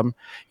 because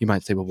you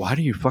might say, well, why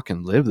do you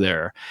fucking live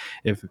there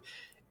if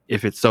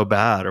it's so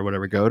bad or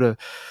whatever? Go to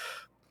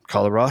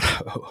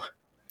Colorado.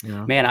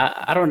 Man,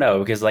 I don't know,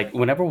 because like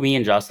whenever we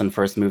and Jocelyn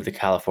first moved to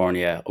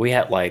California, we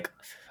had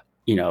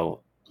you know,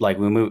 like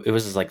we moved, it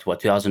was just like what,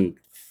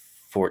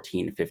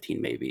 2014,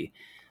 15 maybe.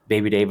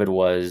 Baby David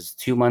was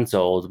 2 months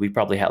old. We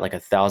probably had like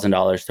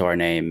 $1,000 to our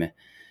name.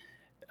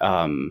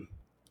 Um,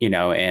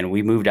 and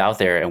we moved out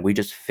there and we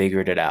just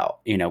figured it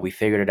out. We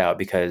figured it out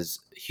because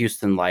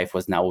Houston life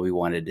was not what we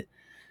wanted.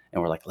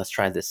 And we're like, let's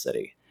try this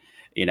city.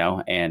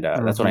 And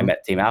that's when I Mhm.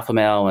 met Team Alpha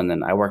Male, and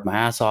then I worked my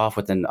ass off.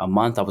 Within a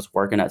month, I was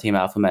working at Team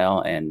Alpha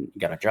Male and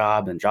got a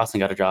job, and Jocelyn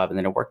got a job, and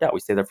then it worked out.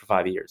 We stayed there for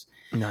 5 years.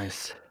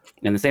 Nice.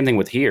 And the same thing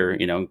with here,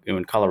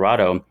 in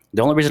Colorado.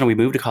 The only reason we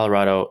moved to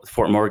Colorado,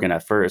 Fort Morgan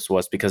at first,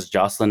 was because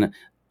Jocelyn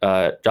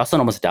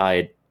almost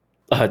died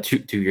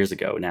 2 years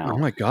ago now. Oh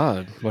my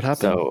God, what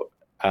happened? So,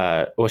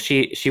 well,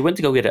 she went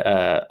to go get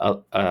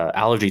a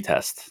allergy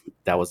test.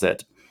 That was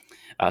it.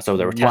 So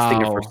they were testing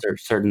her for Wow.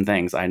 certain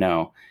things. I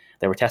know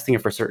they were testing her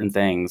for certain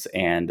things,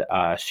 and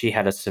she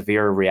had a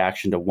severe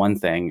reaction to one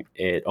thing.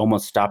 It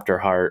almost stopped her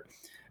heart.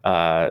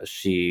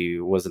 She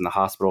was in the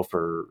hospital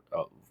for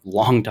a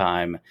long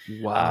time.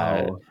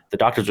 Wow. The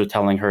doctors were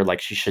telling her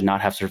like she should not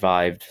have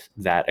survived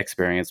that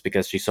experience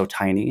because she's so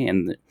tiny,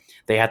 and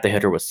they had to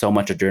hit her with so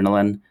much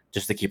adrenaline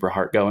just to keep her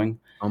heart going.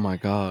 Oh my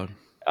God.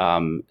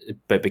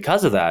 But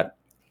because of that,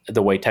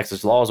 the way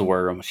Texas laws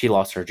were, she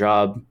lost her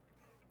job.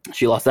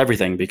 She lost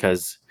everything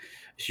because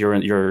you're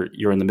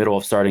in the middle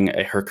of starting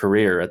her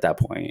career at that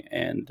point,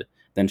 and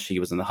then she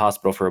was in the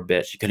hospital for a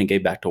bit. She couldn't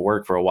get back to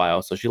work for a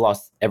while, so she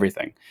lost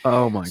everything.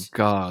 Oh my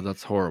God,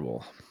 that's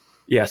horrible.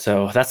 Yeah,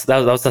 so that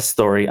was the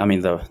story. I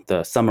mean,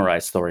 the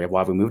summarized story of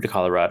why we moved to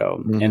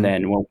Colorado. Mhm. And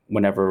then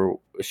whenever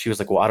she was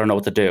like, "Well, I don't know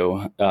what to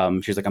do,"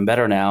 she was like, "I'm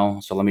better now,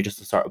 so let me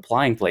just start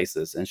applying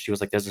places." And she was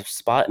like, "There's a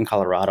spot in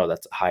Colorado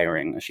that's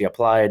hiring." And she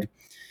applied.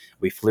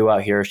 We flew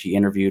out here. She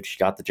interviewed. She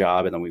got the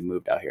job, and then we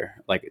moved out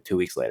here like 2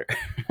 weeks later.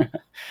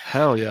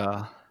 Hell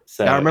yeah.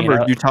 So Yeah, I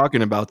remember you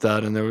talking about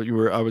that, and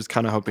I was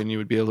kind of hoping you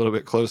would be a little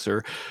bit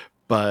closer,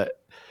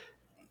 but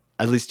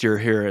at least you're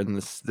here in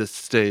this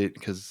state,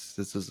 because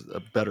this is a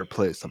better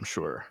place, I'm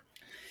sure.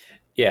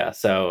 Yeah,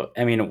 so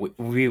I mean,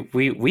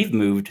 we've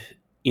moved,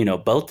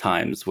 both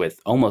times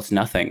with almost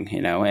nothing,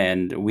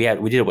 and we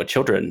did it with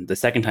children. The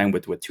second time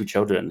with 2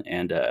 children,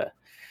 and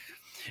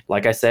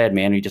like I said,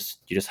 man, you just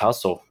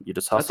hustle. You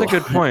just That's a hustle.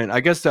 good point. I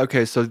guess,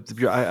 okay, so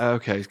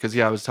okay, because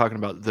I was talking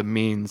about the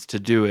means to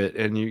do it,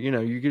 and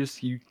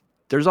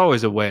there's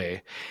always a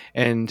way,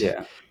 and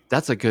Yeah.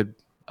 that's a good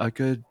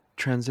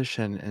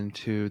transition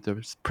into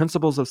the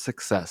Principles of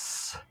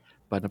Success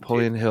by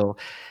Napoleon Hill.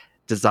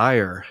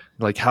 Desire,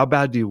 like, how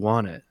bad do you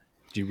want it?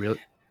 Do you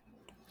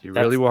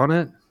really want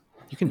it?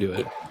 You can do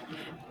it.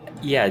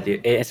 Yeah,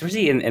 dude.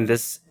 Especially in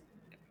this.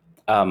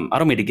 I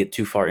don't mean to get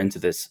too far into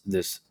this.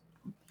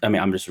 I mean,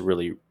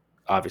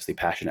 obviously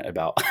passionate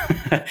about.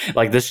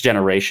 Like this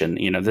generation,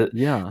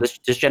 Yeah.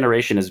 this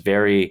generation is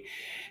very,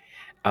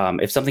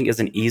 if something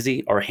isn't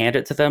easy or hand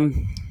it to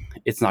them,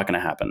 it's not going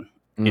to happen,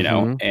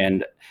 Mm-hmm.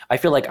 And I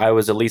feel like I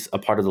was at least a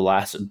part of the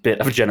last bit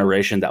of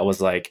generation that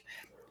was like,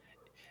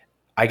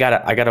 I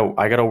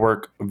gotta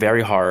work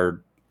very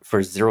hard for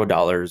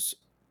 $0.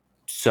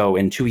 So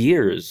in 2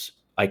 years,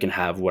 I can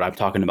have what I'm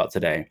talking about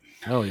today.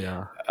 Hell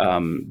yeah.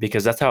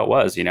 Because that's how it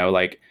was,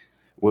 like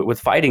with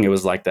fighting, it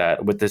was like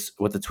that. With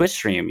the Twitch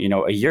stream,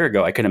 a year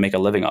ago, I couldn't make a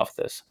living off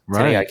this.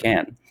 Today, I Right.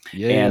 can.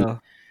 And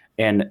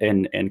Yeah.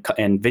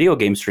 and video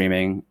game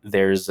streaming,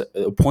 there's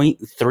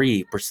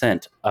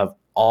 0.3% of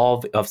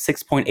all of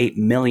 6.8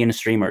 million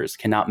streamers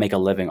cannot make a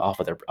living off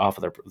of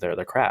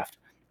their craft.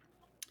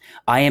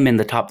 I am in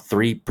the top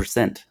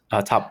 3%,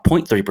 top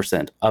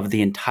 0.3% of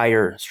the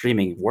entire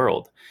streaming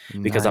world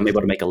because I'm Nice.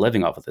 able to make a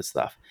living off of this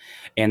stuff.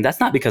 And that's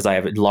not because I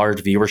have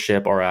large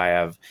viewership or I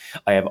have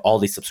all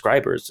these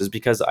subscribers. It's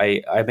because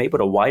I'm able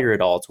to wire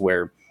it all to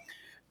where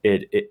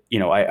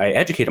I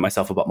educated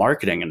myself about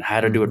marketing and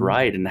how to do it Mm-hmm.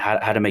 right and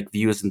how to make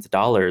views into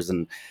dollars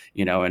and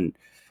and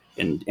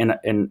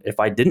if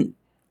I didn't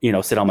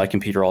sit on my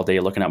computer all day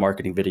looking at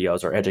marketing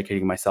videos or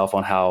educating myself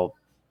on how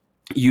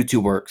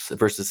YouTube works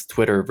versus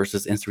Twitter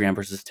versus Instagram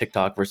versus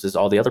TikTok versus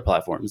all the other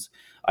platforms,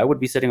 I would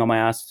be sitting on my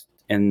ass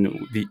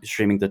and be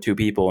streaming to two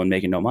people and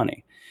making no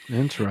money.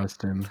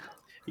 Interesting.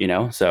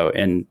 So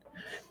and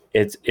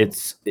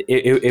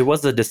it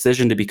was a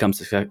decision to become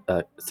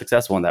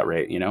successful in that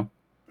rate.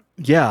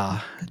 Yeah.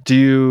 Do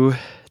you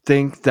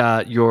think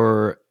that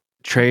your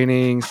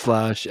training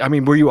slash, I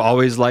mean, were you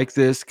always like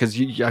this? Because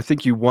I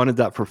think you wanted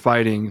that for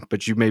fighting,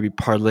 but you maybe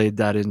parlayed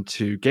that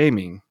into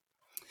gaming.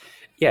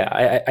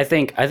 Yeah, I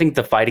think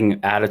the fighting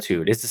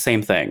attitude is the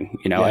same thing,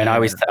 And Yeah. I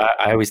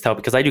always tell,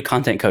 because I do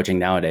content coaching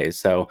nowadays,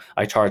 so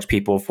I charge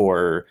people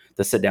for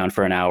the sit down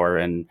for an hour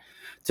and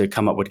to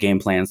come up with game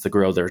plans to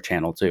grow their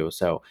channel too.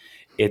 So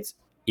it's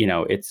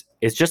it's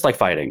just like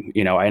fighting,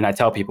 And I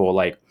tell people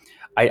like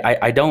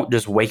I don't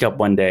just wake up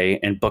one day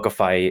and book a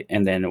fight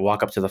and then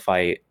walk up to the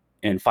fight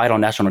and fight on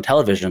national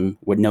television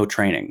with no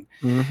training.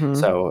 Mm-hmm.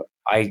 So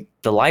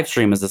the live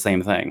stream is the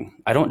same thing.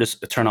 I don't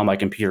just turn on my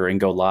computer and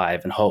go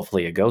live and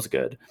hopefully it goes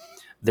good.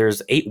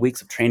 There's 8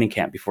 weeks of training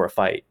camp before a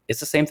fight.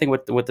 It's the same thing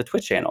with the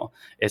Twitch channel.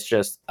 It's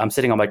just I'm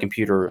sitting on my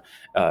computer,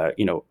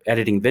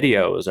 editing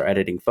videos or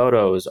editing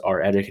photos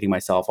or educating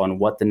myself on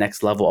what the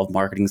next level of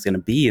marketing is going to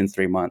be in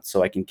 3 months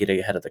so I can get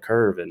ahead of the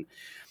curve. And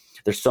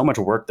there's so much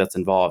work that's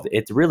involved.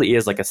 It really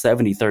is like a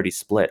 70-30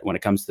 split when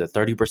it comes to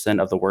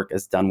 30% of the work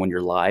is done when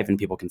you're live and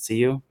people can see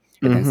you.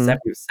 And then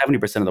Mm-hmm.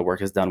 70% of the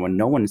work is done when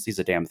no one sees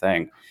a damn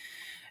thing.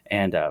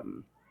 And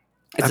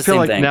it's I the feel same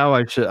like thing. now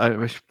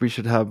we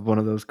should have one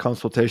of those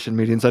consultation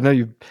meetings. I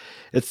know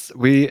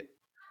we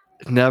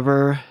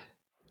never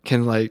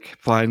can like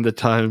find the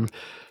time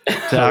to Oh,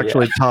 yeah.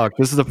 actually talk.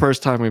 This is the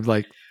first time we've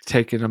like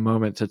taken a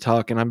moment to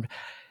talk. And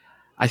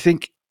I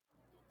think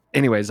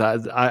anyways,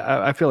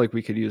 I feel like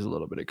we could use a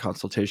little bit of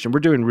consultation.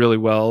 We're doing really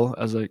well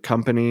as a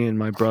company, and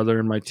my brother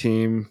and my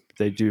team,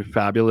 they do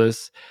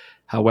fabulous.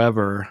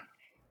 However,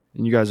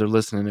 and you guys are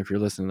listening. If you're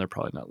listening, they're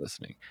probably not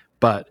listening.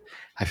 But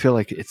I feel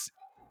like it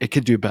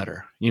could do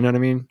better. You know what I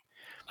mean?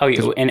 Oh, yeah.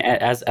 'Cause- And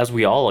as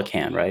we all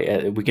can,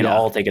 right? We can Yeah.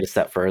 all take it a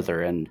step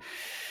further and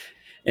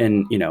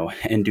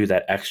do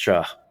that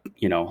extra,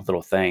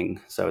 little thing.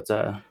 So it's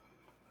a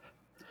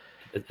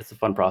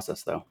fun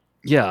process though.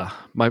 Yeah,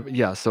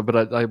 so,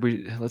 but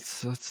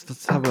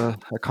let's have a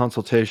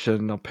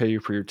consultation. I'll pay you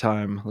for your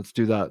time. Let's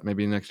do that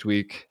maybe next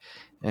week,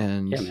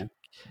 and Yeah, man.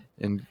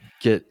 and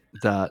get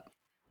that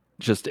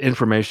just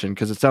information,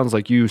 because it sounds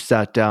like you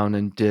sat down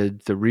and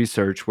did the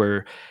research.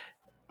 Where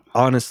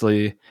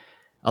honestly,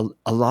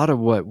 a lot of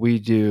what we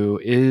do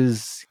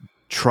is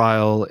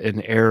trial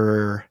and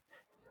error,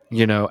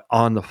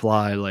 on the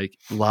fly, like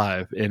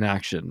live in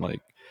action.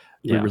 Like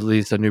we Yeah.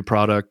 release a new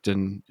product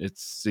and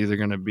it's either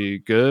going to be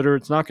good or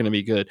it's not going to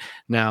be good.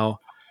 Now,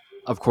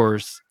 of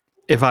course,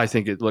 if I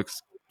think it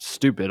looks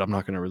stupid, I'm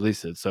not going to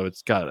release it. So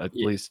it's got at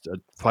Yeah. least a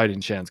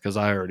fighting chance, because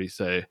I already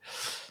say,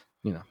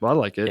 well, I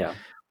like it. Yeah.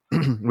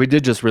 We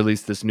did just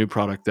release this new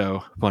product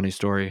though. Funny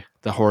story.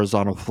 The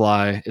horizontal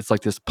fly. It's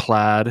like this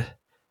plaid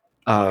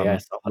Oh, yeah. I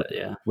saw that.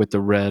 Yeah. with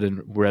the red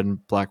and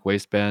black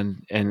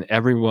waistband. And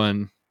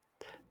everyone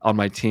on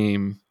my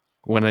team,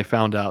 when they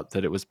found out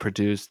that it was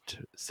produced,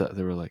 so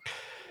they were like,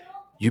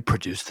 "You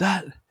produced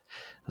that?" I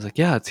was like,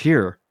 "Yeah, it's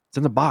here. It's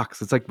in the box.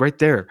 It's like right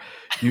there.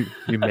 You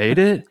made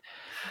it."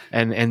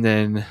 And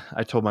then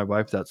I told my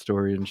wife that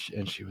story, and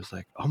she was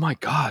like, "Oh my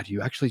god,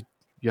 you actually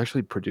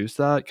produced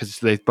that?" Because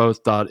they both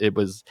thought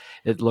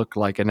it looked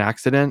like an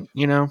accident,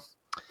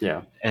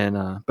 Yeah.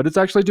 And but it's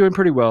actually doing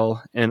pretty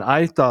well, and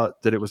I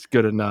thought that it was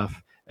good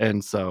enough,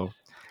 and so.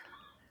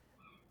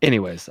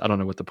 Anyways, I don't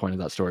know what the point of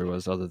that story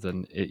was, other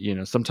than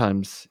it,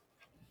 sometimes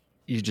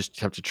you just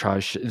have to try.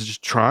 It's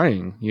just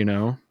trying,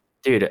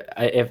 Dude,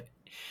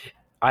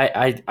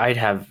 I'd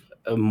have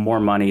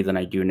more money than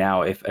I do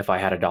now if I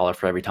had $1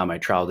 for every time I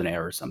trialed an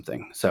error or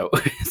something. So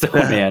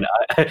man,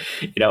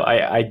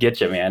 I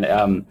get you,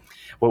 man.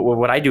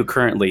 what I do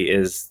currently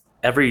is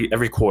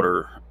every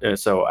quarter.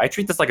 So I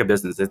treat this like a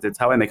business. It's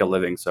how I make a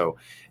living. So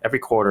every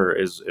quarter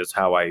is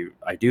how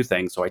I do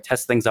things. So I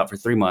test things out for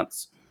 3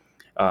 months.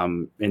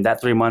 In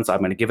that 3 months, I'm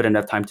going to give it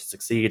enough time to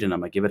succeed, and I'm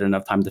going to give it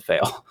enough time to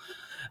fail.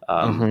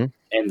 Mm-hmm.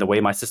 And the way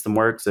my system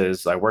works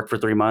is I work for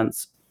 3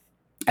 months.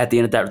 At the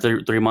end of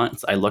that 3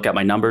 months, I look at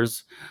my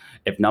numbers.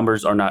 If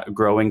numbers are not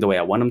growing the way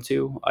I want them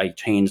to, I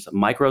change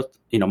micro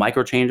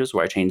changes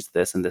where I change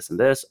this and this and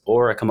this,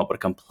 or I come up with a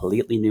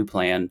completely new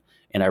plan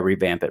and I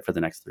revamp it for the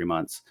next 3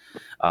 months.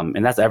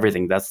 And that's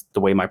everything. That's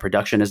the way my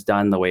production is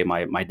done, the way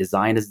my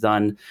design is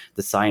done,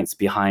 the science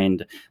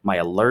behind my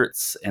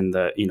alerts and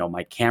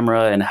my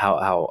camera and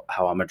how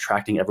I'm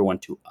attracting everyone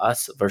to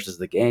us versus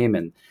the game.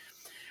 And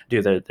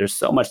dude, there's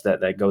so much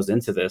that goes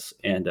into this.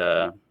 And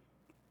and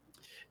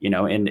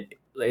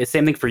it's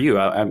same thing for you.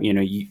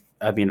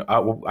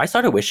 I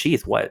started with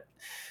Sheath, what,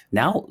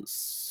 now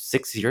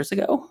 6 years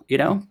ago,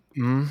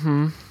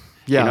 Mm-hmm.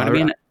 you know what I Yeah.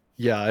 mean?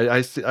 Yeah.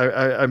 I see.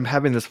 I'm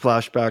having this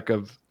flashback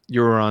of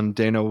you were on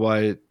Dana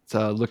White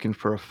looking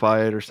for a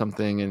fight or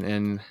something,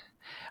 and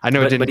I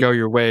know it But didn't but go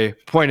your way.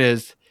 Point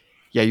is,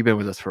 yeah, you've been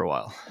with us for a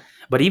while.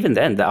 but even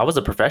then, I was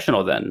a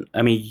professional then.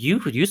 I mean,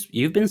 you've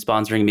been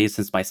sponsoring me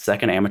since my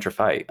second amateur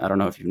fight. I don't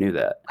know if you knew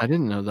that. I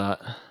didn't know that.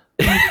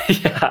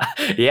 Yeah,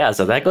 yeah.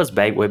 So that goes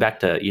way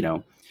back to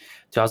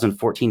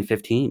 2014,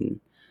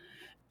 15.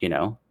 You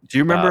know, Do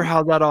you remember um,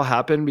 how that all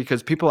happened?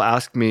 Because people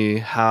ask me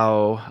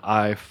how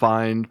I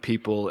find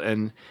people,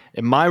 and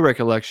in my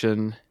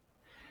recollection,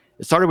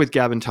 it started with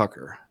Gavin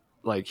Tucker.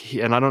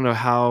 And I don't know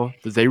how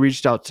they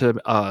reached out to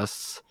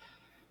us,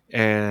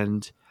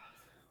 and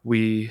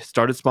we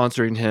started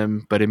sponsoring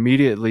him, but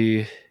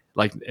immediately,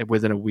 like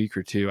within a week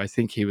or two, I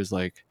think he was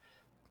like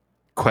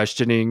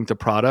questioning the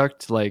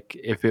product, like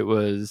if it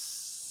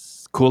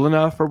was cool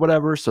enough or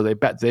whatever. So they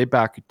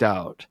backed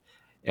out,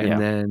 and yeah.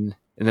 then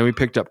we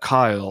picked up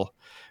Kyle,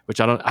 which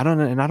I don't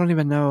know, and I don't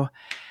even know.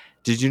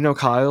 Did you know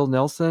Kyle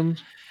Nelson?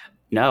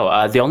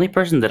 No, the only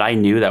person that I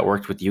knew that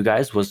worked with you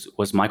guys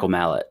was Michael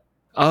Mallet.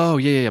 Oh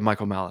yeah,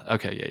 Michael Mallet.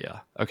 Okay, yeah.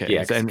 Okay,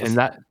 Yeah, and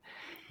that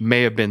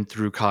may have been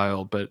through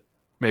Kyle, but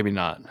maybe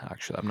not.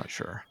 Actually, I'm not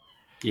sure.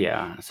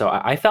 yeah. So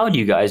I found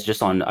you guys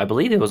just on, I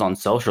believe it was on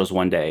socials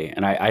one day,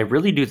 and I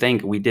really do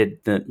think we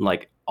did the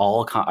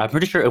I'm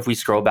pretty sure if we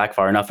scroll back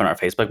far enough in our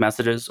Facebook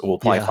messages, we'll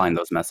probably Yeah, find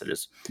those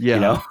messages. You yeah.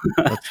 know,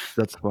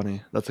 That's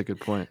funny. That's a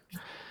good point.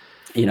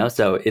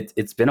 So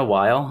it's been a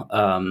while,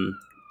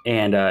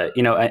 and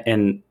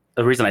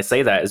the reason I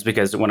say that is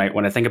because when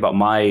I think about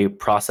my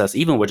process,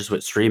 even with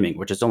streaming,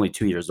 which is only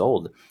 2 years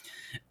old,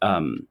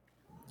 um,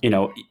 you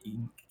know,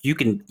 you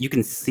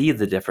can see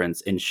the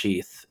difference in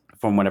Sheath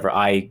from whenever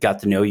I got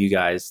to know you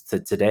guys to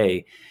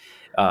today,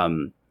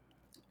 um,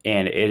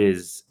 and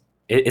it's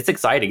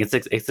exciting.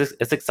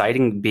 It's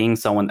exciting being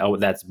someone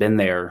that's been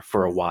there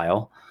for a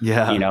while,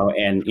 Yeah,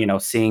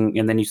 and seeing,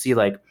 and then you see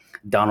like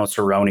Donald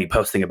Cerrone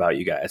posting about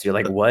you guys. You're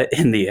like, what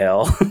in the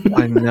hell?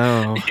 I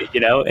know. And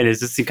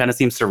it kind of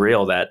seems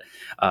surreal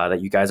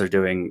that you guys are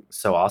doing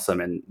so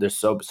awesome, and there's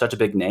such a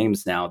big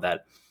names now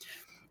that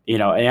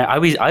and I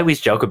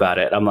always joke about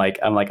it. I'm like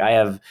I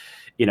have,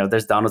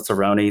 there's Donald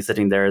Cerrone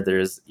sitting there.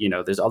 There's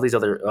all these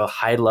other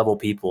high level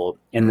people,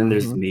 and then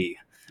there's Hmm. me.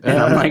 And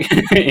I'm like,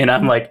 and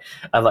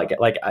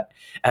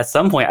at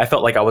some point I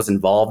felt like I was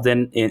involved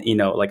in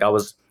like I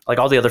was like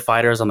all the other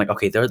fighters. I'm like,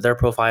 okay, they're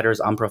pro fighters.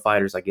 I'm pro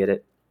fighters. I get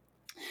it.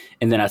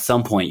 And then at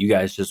some point, you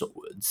guys just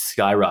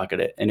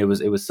skyrocketed, and it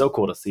was so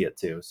cool to see it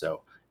too.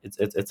 So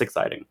it's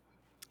exciting.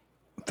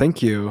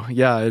 Thank you.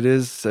 Yeah, it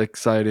is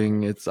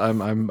exciting.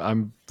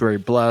 I'm very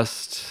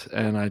blessed,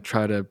 and I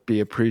try to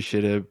be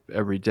appreciative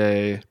every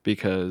day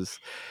because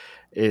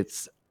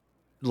it's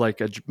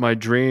like my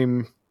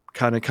dream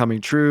kind of coming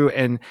true.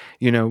 And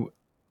you know,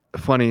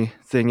 funny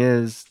thing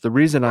is, the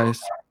reason I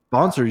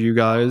sponsor you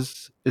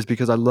guys is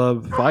because I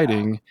love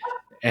fighting,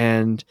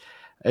 and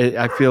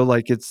I feel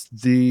like it's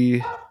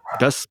the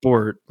best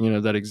sport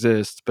that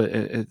exists, but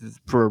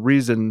for a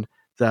reason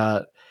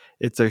that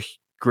it's a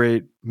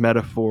great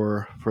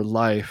metaphor for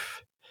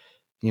life.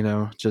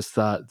 Just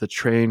that the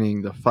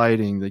training, the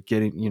fighting, the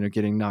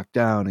getting knocked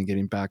down and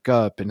getting back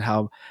up, and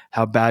how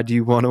bad do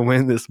you want to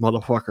win this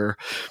motherfucker?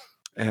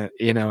 And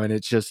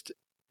it's just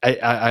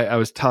I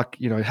was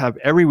I have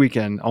every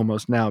weekend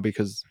almost now,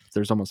 because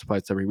there's almost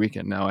fights every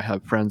weekend now. I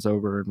have friends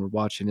over and we're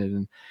watching it,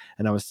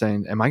 and I was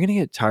saying, am I going to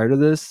get tired of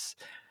this?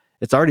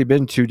 It's already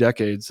been 2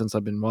 decades since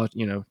I've been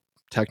watching,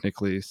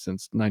 technically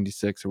since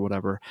 96 or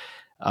whatever.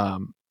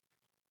 Am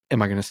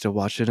I going to still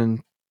watch it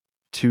in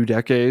 2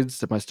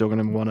 decades? Am I still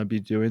going to want to be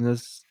doing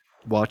this,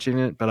 watching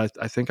it? But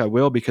I think I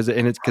will, because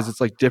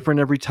it's like different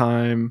every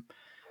time.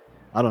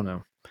 I don't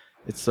know.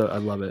 I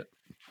love it.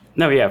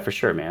 No, yeah, for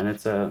sure, man.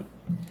 It's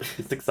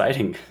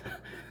exciting.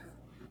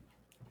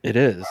 It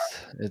is.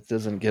 It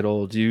doesn't get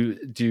old. Do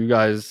you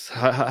guys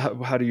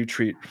how do you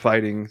treat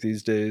fighting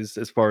these days,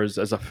 as far as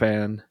a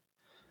fan?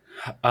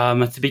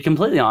 To be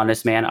completely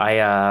honest, man,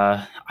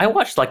 I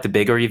watch like the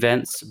bigger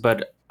events,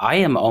 but I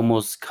am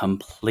almost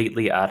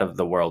completely out of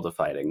the world of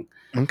fighting.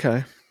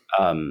 Okay.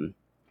 Um,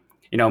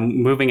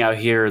 moving out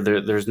here,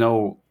 there's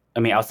no. I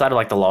mean, outside of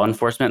like the law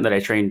enforcement that I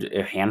trained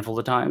a handful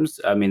of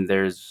times, I mean,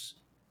 there's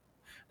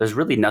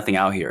really nothing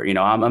out here.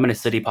 I'm in a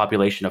city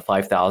population of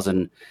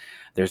 5,000.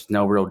 There's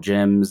no real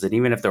gyms, and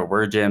even if there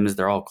were gyms,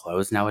 they're all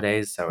closed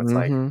nowadays. So it's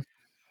like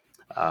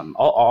Mm-hmm.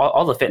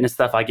 all the fitness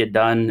stuff I get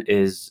done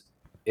is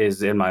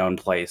in my own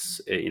place.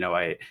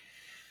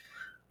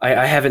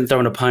 I haven't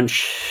thrown a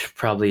punch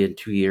probably in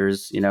 2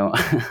 years. It you know,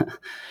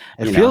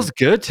 feels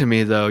good to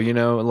me though,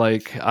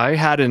 like I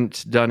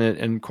hadn't done it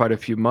in quite a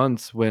few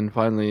months when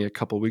finally a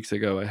couple weeks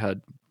ago I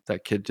had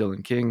that kid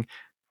Dylan King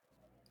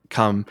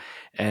come,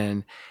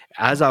 and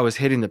as I was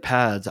hitting the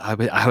pads,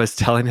 I was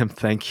telling him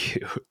thank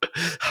you.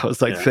 I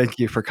was like, yeah, thank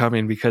you for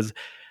coming, because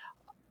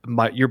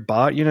your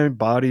body,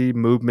 body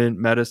movement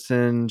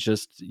medicine,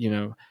 just,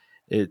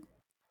 it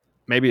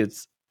maybe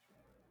it's,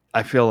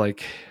 I feel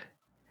like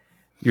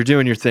you're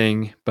doing your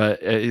thing, but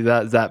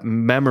that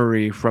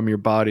memory from your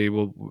body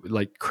will,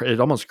 like, it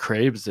almost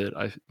craves it.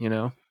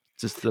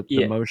 Just the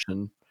yeah.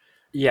 motion.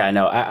 Yeah,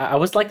 no, I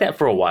was like that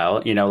for a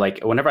while. Like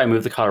whenever I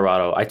moved to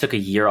Colorado, I took a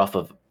year off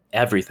of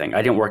everything.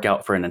 I didn't work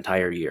out for an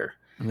entire year.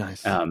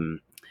 Nice.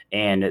 Um,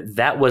 and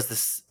that was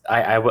this.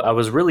 I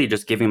was really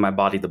just giving my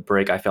body the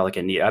break I felt like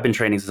it needed. I've been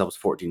training since I was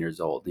 14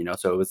 years old.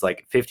 So it was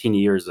like 15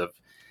 years of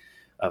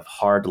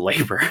hard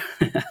labor.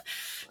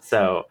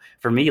 So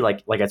for me,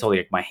 like I told you,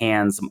 like my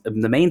hands,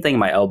 the main thing,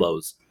 my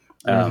elbows.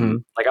 Mm-hmm.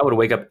 Like I would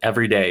wake up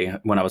every day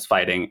when I was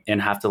fighting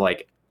and have to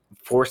like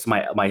force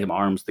my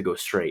arms to go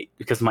straight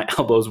because my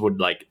elbows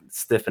would like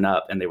stiffen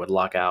up and they would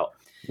lock out.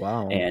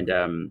 Wow. And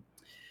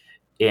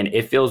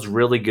it feels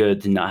really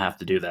good to not have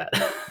to do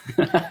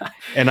that.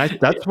 And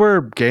that's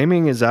where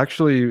gaming is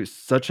actually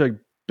such a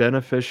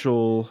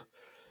beneficial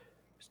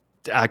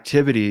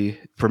activity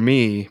for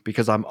me,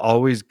 because I'm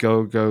always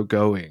going,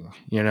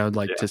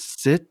 like, Yeah. to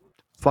sit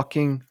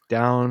fucking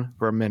down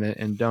for a minute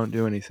and don't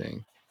do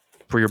anything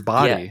for your Yeah.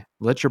 body.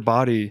 Let your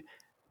body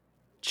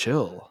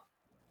chill.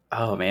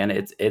 Oh man,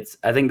 it's.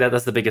 I think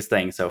that's the biggest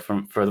thing. So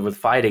with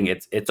fighting,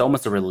 it's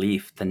almost a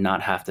relief to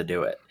not have to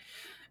do it.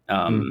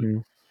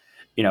 Um,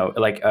 Mm-hmm.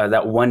 like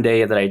that one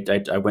day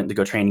that I went to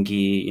go train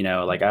gi.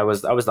 Like I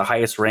was the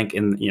highest rank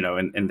in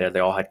there. They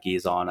all had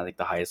gis on. I think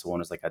the highest one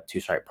was like a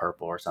 2-stripe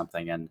purple or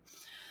something. And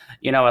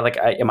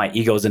my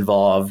ego's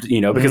involved.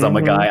 Because I'm a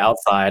Mm-hmm. guy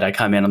outside. I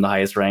come in on the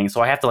highest rank,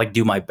 so I have to like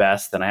do my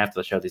best, and I have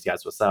to show these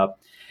guys what's up.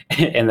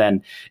 And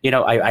then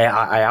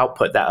I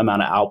output that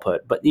amount of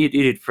output, but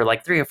for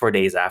like 3 or 4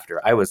 days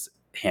after, I was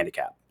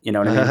handicapped. You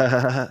know what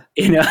I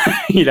mean?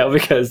 you know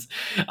because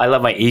I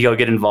let my ego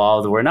get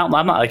involved. I'm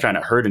not like trying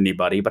to hurt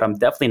anybody, but I'm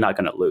definitely not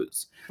going to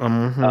lose.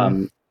 Mm-hmm.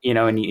 And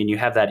you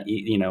have that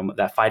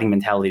that fighting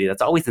mentality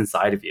that's always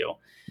inside of you.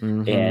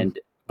 Mm-hmm. And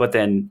but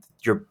then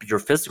your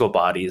physical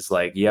body is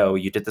like, yo,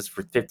 you did this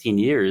for 15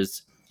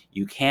 years,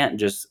 you can't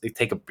just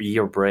take a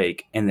year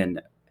break and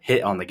then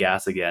hit on the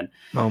gas again.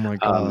 Oh my um,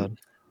 God.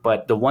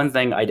 but the one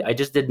thing I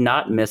just did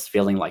not miss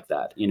feeling like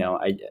that.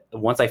 I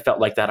once I felt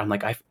like that, I'm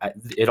like,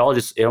 it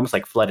almost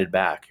like flooded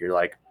back. You're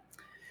like,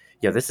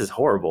 yeah, this is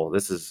horrible.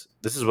 This is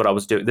what I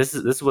was doing.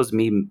 This was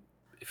me,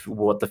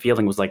 what the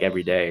feeling was like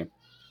every day.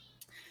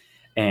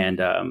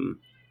 And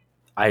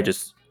I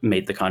just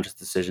made the conscious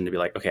decision to be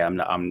like, okay,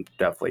 I'm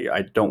definitely,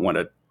 I don't want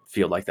to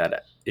feel like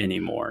that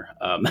anymore.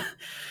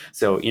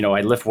 So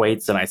I lift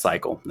weights and I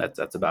cycle.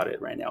 That's about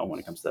it right now when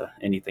it comes to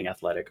anything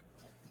athletic.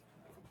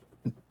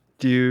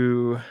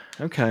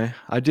 Okay.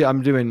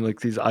 I'm doing like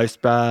these ice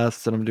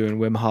baths, and I'm doing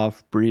Wim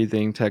Hof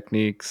breathing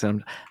techniques,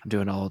 and I'm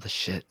doing all the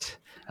shit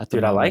at the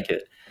Dude, I moment. like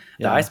it.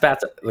 The Yeah. ice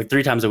baths like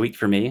 3 times a week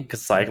for me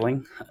because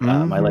cycling. My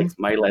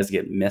Mm-hmm. legs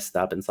get messed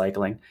up in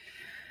cycling.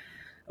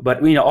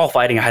 But all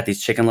fighting, I had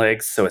these chicken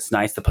legs, so it's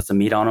nice to put some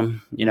meat on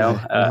them.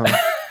 Nice. Uh-huh.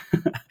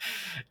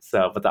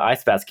 But the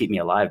ice baths keep me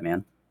alive,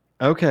 man.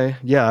 Okay.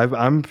 Yeah,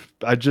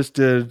 I just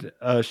did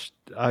a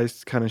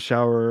ice kind of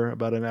shower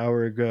about an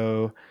hour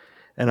ago,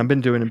 and I've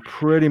been doing it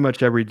pretty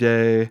much every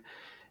day.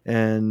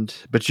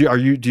 But do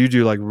you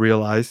do like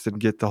real ice and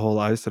get the whole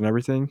ice and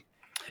everything?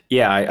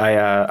 Yeah,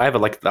 I have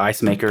like the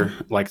ice maker,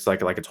 like it's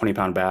like a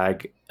 20-pound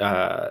bag.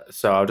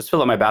 So I'll just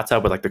fill up my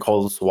bathtub with like the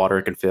coldest water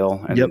it can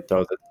fill, Yep. and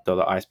throw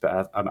the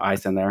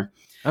ice in there.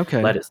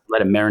 Okay. Let it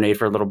marinate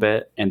for a little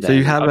bit, and So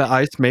you then have an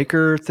ice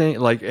maker thing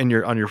like in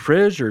your on your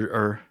fridge,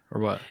 or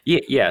what?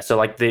 yeah. So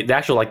like the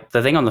actual like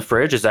the thing on the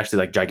fridge is actually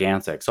like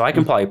gigantic. So I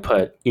can probably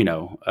put 10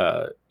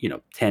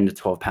 to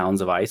 12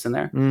 pounds of ice in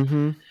there.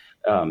 Mm-hmm.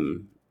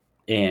 Um,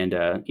 and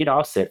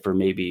I'll sit for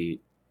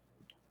maybe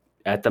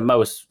at the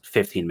most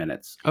 15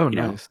 minutes. Oh,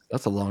 nice.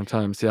 That's a long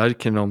time. See, I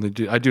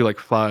do like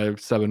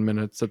 5-7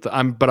 minutes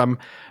I'm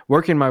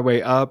working my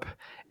way up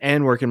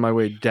and working my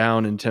way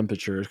down in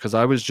temperatures, because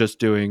I was just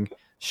doing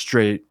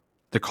straight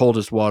the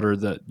coldest water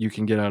that you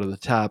can get out of the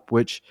tap,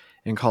 which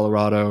in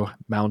Colorado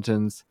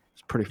mountains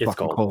is pretty It's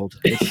fucking cold. cold.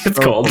 It's It's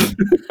so cold. cold.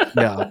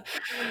 Yeah.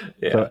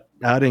 Yeah. So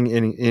adding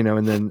any,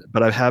 and then,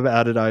 but I have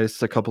added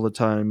ice a couple of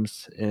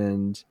times,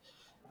 and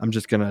I'm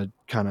just gonna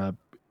kind of,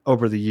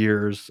 over the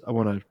years, I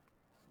want to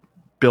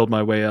build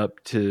my way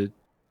up to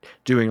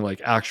doing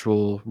like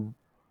actual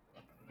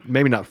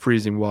maybe not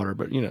freezing water,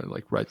 but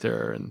like right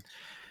there. And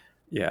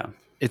Yeah.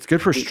 it's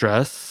good for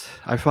stress.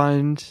 I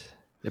find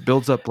it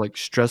builds up like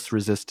stress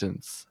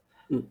resistance.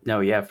 No,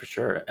 yeah, for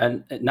sure.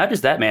 And not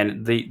just that,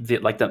 man, the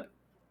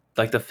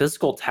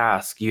physical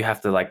task you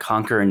have to like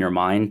conquer in your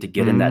mind to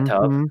get in that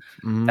tub. Hmm.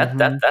 Hmm.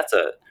 That's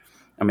a,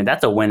 I mean,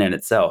 that's a win in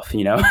itself,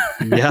 you know?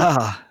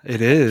 Yeah,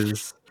 it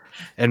is.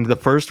 And the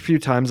first few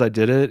times I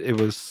did it, it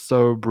was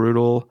so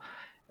brutal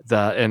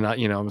that, and I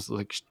was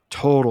like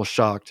total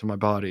shock to my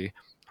body.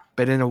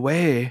 But in a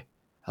way,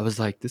 I was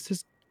like, this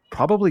is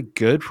probably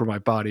good for my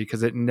body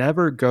because it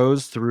never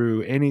goes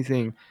through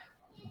anything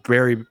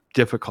very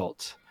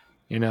difficult.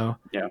 Yeah.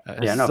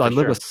 Yeah, no, I for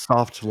live a sure.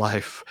 soft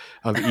life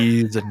of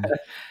ease and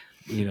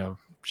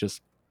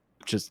just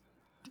just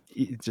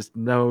just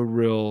no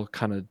real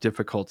kind of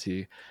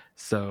difficulty.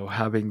 So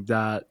having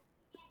that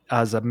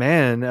as a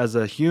man, as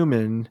a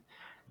human,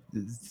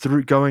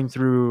 through going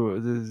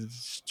through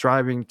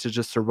striving to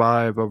just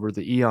survive over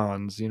the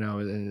eons,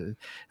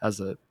 as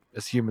the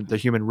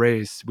human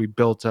race, we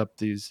built up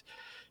these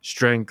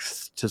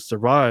strengths to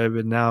survive,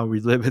 and now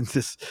we live in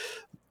this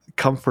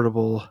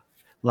comfortable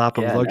lap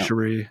of Yeah, no.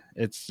 luxury.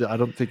 I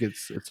don't think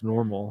it's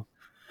normal.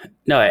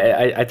 No,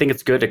 I think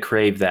it's good to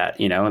crave that,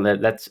 you know, and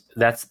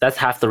that's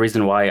half the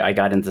reason why I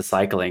got into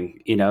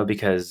cycling, you know,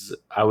 because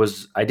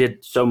I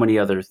did so many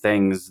other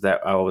things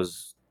that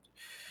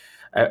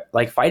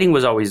like fighting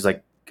was always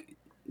like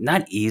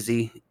not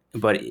easy,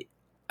 but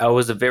I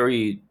was a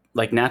very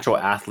like natural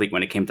athlete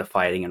when it came to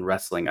fighting and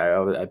wrestling.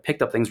 I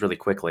picked up things really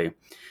quickly,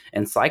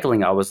 and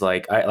cycling I was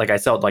like I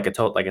felt like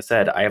I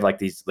said I have like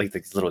these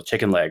little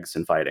chicken legs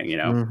in fighting. You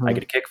know, I Mm-hmm.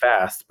 could kick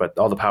fast, but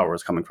all the power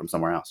was coming from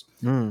somewhere else.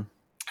 Mm,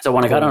 So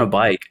when I got on a totally.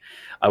 bike,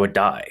 I would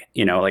die.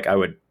 You know, like I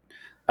would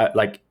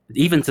like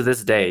even to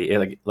this day,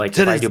 like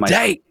To if I this do my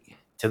day,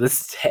 to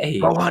this day,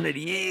 400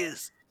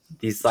 years.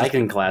 these Just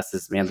cycling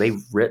classes, man, they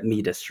rip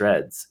me to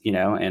shreds. You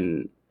know,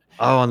 and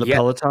on the yeah,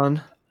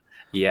 Peloton.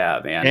 yeah,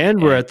 man,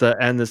 And we're and at the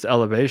end. This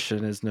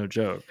elevation is no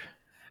joke.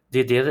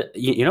 the other,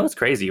 you know what's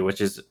crazy,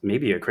 which is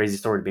maybe a crazy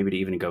story, maybe to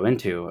even go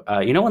into.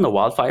 You know when the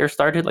wildfire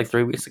started like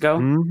 3 weeks ago,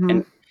 Mm-hmm.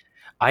 and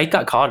I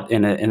got caught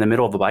in the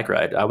middle of a bike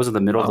ride. I was in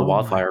the middle of the Oh my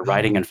wildfire,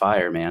 riding god. in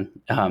fire, man.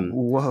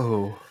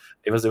 Whoa.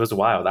 It was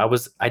wild.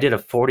 I did a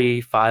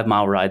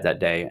 45-mile ride that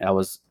day. I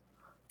was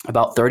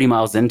about 30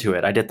 miles into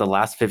it. I did the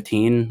last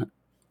 15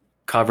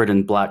 covered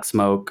in black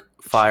smoke,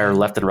 fire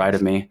left and right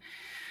of Jesus. me.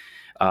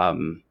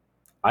 Um,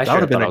 I That would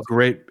straight have up been thought I a was.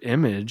 great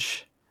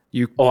image.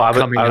 You Oh,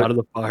 coming out of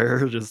the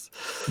fire, just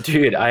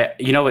dude,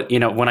 you know what,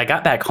 when I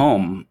got back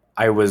home,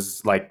 I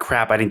was like,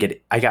 crap,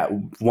 I got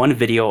one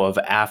video of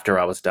after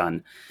I was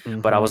done,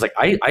 but I mm-hmm. was like,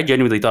 I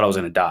genuinely thought I was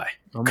gonna die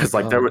Oh my because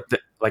like there god. were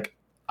like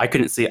I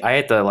couldn't see. I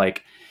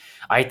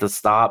had to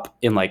stop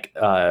in like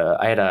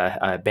I had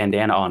a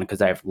bandana on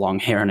because I have long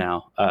hair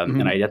now, and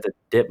Mhm. I had to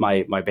dip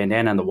my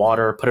bandana in the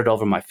water, put it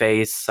over my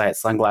face. I had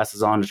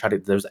sunglasses on to try to.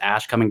 There's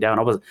ash coming down.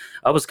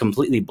 I was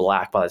completely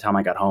black by the time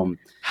I got home.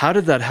 How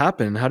did that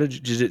happen?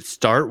 Did it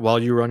start while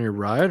you were on your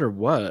ride or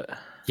what?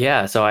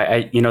 Yeah, so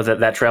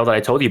that trail that I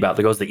told you about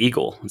that goes to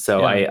Eagle. So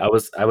Yeah. I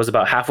was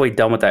about halfway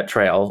done with that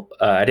trail.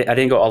 I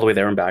didn't go all the way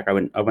there and back. I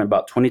went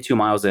about 22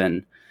 miles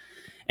in,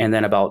 and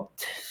then about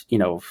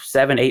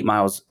 7-8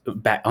 miles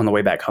back on the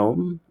way back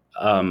home.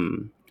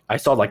 I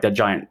saw like that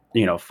giant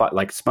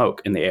like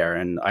smoke in the air,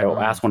 and I Oh.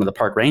 asked one of the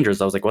park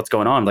rangers. I was like, "What's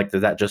going on? Like,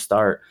 did that just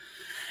start?"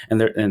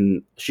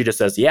 And she just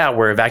says, "Yeah,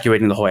 we're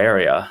evacuating the whole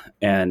area."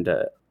 And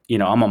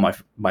I'm on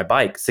my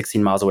bike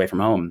 16 miles away from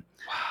home,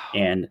 Wow.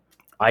 and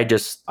I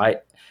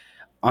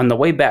on the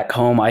way back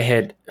home, I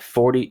hit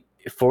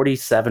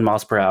 47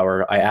 miles per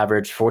hour. I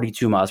averaged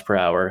 42 miles per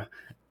hour,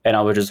 and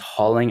I was just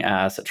hauling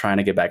ass trying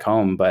to get back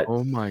home. But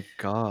Oh my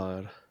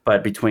god.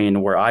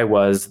 between where I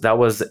was, that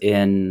was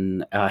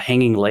in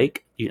Hanging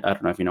Lake. I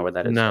don't know if you know where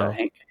that is. No.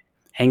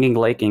 Hanging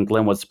Lake in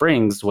Glenwood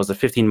Springs was a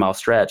 15-mile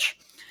stretch,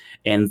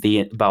 and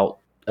the about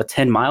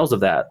 10 miles of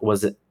that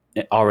was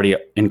already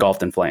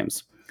engulfed in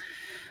flames.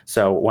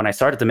 So when I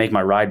started to make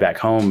my ride back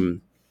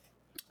home,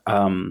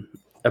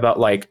 about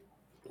like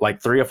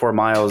 3 or 4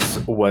 miles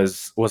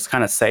was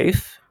kind of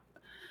safe.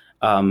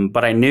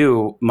 But I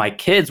knew my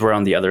kids were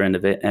on the other end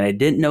of it, and I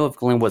didn't know if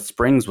Glenwood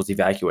Springs was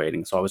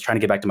evacuating. So I was trying to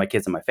get back to my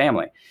kids and my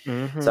family. So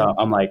Mhm.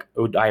 I'm like,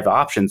 oh, I have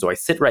options. Do I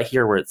sit right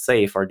here where it's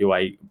safe, or do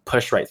I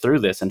push right through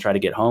this and try to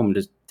get home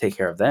to take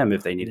care of them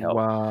if they need help?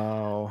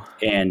 Wow.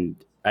 And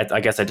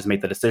I guess I just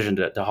made the decision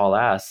to haul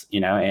ass,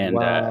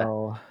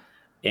 Wow.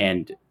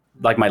 and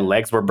like my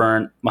legs were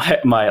burnt.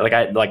 My like I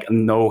had like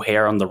no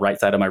hair on the right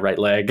side of my right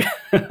leg.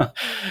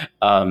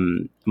 All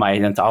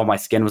my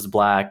skin was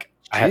black.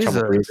 I had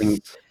trouble Jesus. breathing.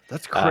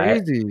 That's Uh,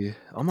 crazy.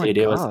 Oh my dude,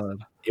 god.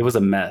 it was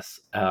a mess.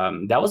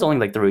 That was only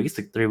like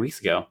 3 weeks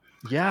ago.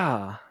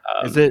 Yeah.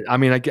 Is Um, it I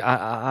mean,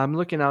 I'm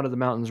looking out of the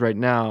mountains right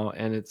now,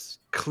 and it's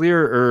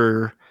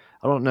clearer.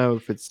 I don't know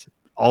if it's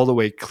all the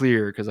way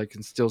clear because I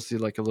can still see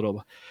like a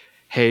little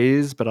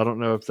haze, but I don't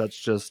know if that's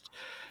just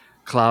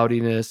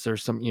cloudiness or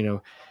some,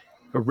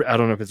 I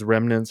don't know if it's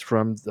remnants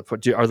from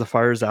are the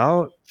fires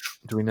out?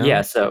 Do we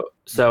Yeah, know?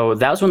 so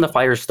that was when the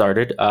fire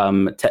started.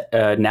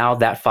 Now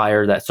that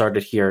fire that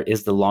started here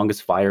is the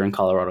longest fire in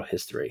Colorado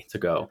history to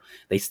go.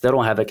 They still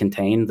don't have it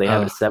contained. They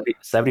have it Uh,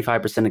 at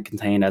 75%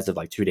 contained as of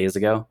like 2 days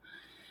ago.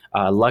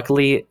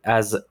 Luckily,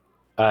 as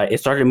it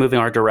started moving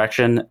our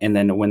direction, and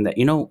then when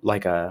the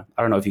like I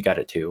don't know if you got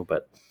it too,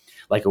 but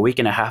like a week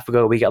and a half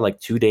ago, we got like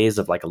 2 days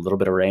of like a little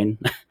bit of rain.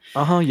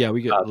 yeah,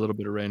 we get a little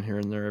bit of rain here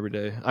and there every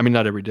day. I mean,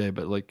 not every day,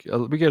 but like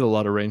we get a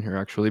lot of rain here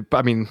actually. But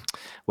I mean,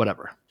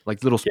 whatever.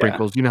 Like little Yeah,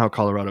 sprinkles. You know how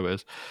Colorado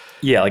is.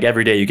 yeah, like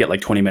every day you get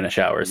like 20-minute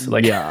showers.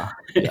 Like, Yeah,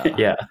 yeah.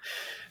 yeah,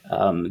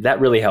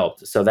 that really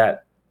helped. So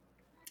that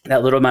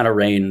little amount of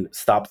rain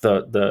stopped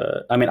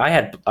the. I mean, I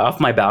had off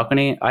my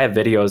balcony. I have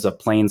videos of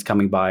planes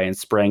coming by and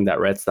spraying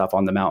that red stuff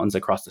on the mountains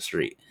across the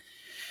street.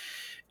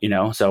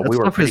 So That we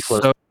were stuff pretty is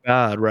close. so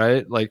bad,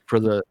 right? Like for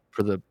the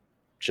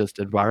just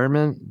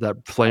environment,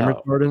 that flame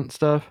Oh, retardant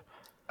stuff.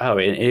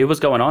 it was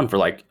going on for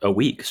like a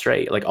week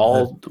straight. Like Uh,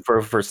 all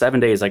for 7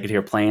 days, I could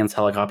hear planes,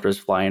 helicopters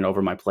flying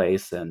over my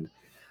place, and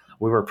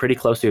we were pretty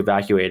close to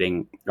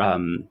evacuating.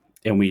 And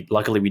we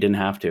luckily we didn't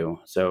have to.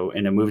 So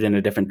and it moved in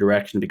a different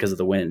direction because of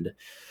the wind.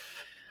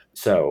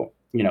 So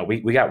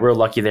we got real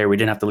lucky there. We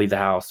didn't have to leave the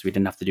house. We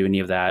didn't have to do any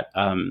of that.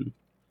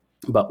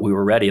 But we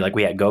were ready. Like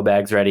we had go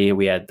bags ready.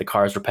 We had the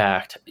cars were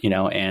packed.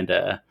 And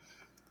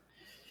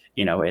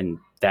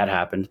that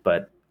happened.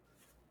 But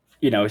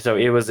so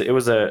it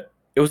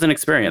was an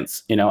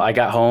experience. I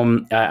got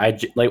home.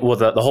 Like, well,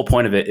 the whole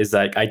point of it is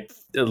that I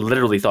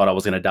literally thought I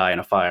was going to die in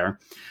a fire,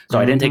 so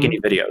I didn't take mhm. any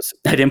videos.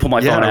 I didn't pull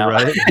my Yeah, phone out.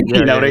 right. You Yeah,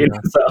 know yeah, what I mean?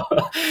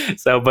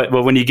 yeah. But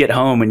when you get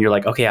home and you're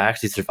like, okay, I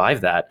actually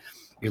survived that.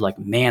 You're like,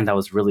 man, that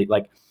was really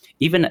like,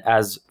 even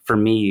as for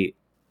me,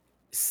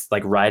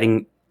 like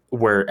riding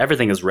where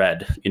everything is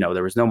red.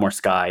 There was no more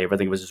sky.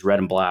 Everything was just red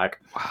and black,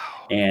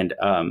 Wow. and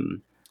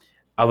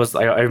I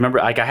remember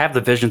like I have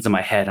the visions in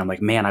my head. I'm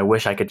like, man, I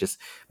wish I could just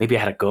maybe I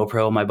had a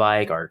GoPro on my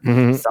bike or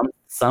Mhm.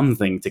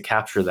 something to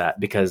capture that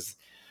because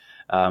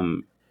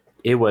um,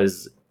 it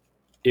was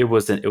it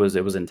was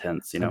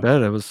intense. I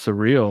bet it was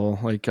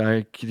surreal. Like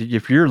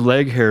if your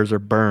leg hairs are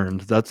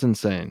burned, that's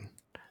insane.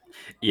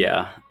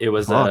 Yeah, it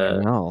was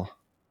Fucking hell.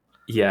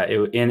 yeah,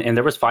 and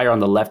there was fire on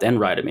the left and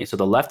right of me. So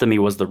the left of me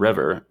was the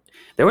river.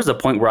 There was a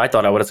point where I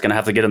thought I was going to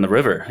have to get in the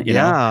river.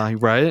 Yeah,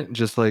 right?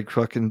 Just like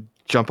fucking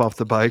jump off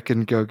the bike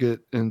and go get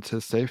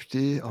into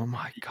safety. Oh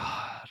my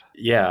God.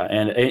 Yeah,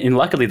 and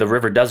luckily the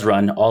river does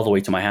run all the way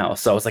to my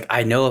house. So I was like,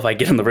 I know if I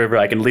get in the river,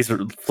 I can at least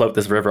float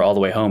this river all the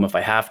way home if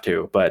I have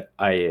to. But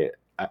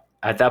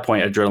at that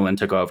point, adrenaline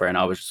took over, and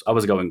I was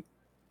going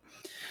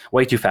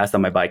way too fast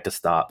on my bike to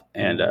stop.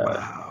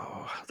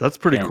 Wow. That's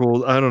pretty And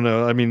cool. I don't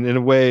know. I mean, in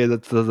a way,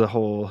 that's the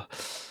whole,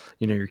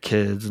 your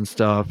kids and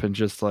stuff, and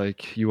just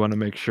like you want to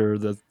make sure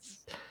that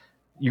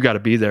you got to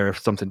be there if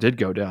something did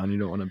go down. You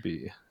don't want to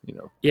be,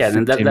 yeah,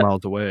 and that 16 that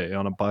miles away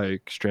on a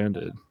bike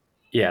stranded.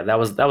 yeah, that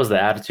was the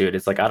attitude.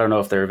 It's like I don't know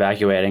if they're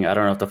evacuating. I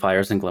don't know if the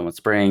fire's in Glenwood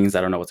Springs.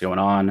 I don't know what's going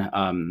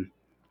on.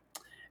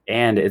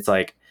 And it's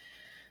like,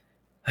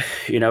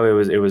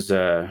 it was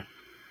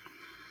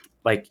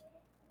like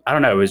I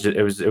don't know.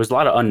 It was a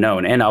lot of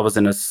unknown, and I was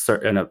in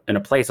a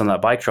place on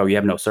that bike trail. You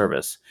have no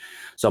service,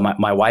 so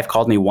my wife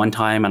called me one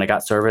time, and I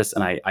got service,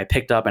 and I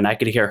picked up, and I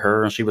could hear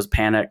her, and she was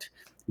panicked,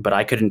 but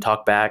I couldn't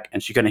talk back,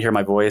 and she couldn't hear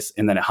my voice,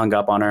 and then it hung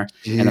up on her,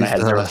 and then I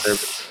had zero service.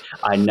 Jesus.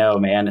 I know,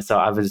 man. So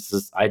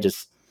I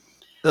just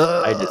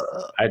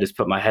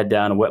put my head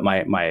down and whipped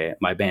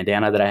my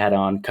bandana that I had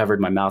on, covered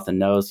my mouth and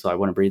nose so I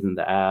wouldn't breathe in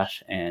the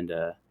ash, and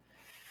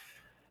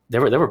there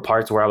were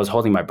parts where I was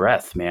holding my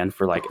breath, man,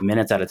 for like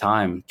minutes at a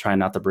time, trying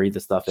not to breathe the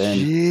stuff in.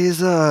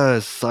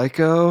 Jesus,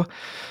 psycho.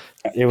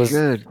 It was,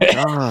 Good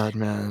God,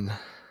 man.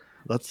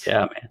 That's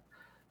yeah,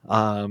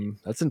 man.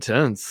 that's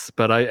intense.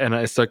 But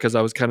I so because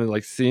I was kind of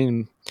like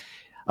seeing,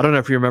 I don't know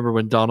if you remember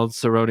when Donald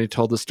Cerrone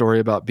told the story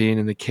about being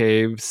in the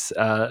caves.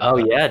 Oh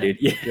yeah, dude.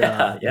 Yeah,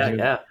 Yeah, yeah,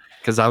 yeah.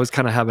 because I was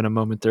kind of having a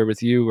moment there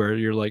with you where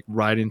you're like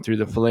riding through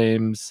the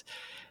flames,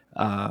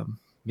 um,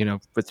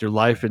 with your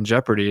life in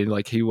jeopardy,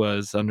 like he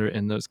was under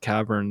in those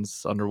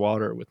caverns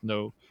underwater with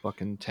no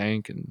fucking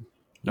tank and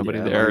nobody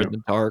Yeah, there in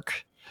the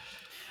dark.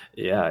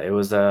 yeah, it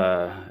was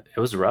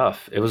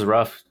rough. It was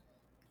rough,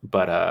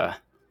 but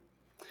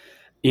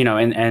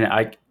and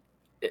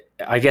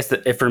I guess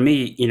that if for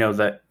me,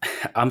 that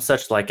I'm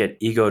such like an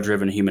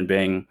ego-driven human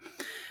being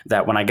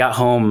that when I got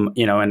home,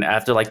 and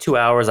after like 2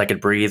 hours, I could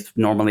breathe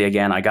normally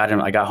again. I got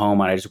home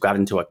and I just got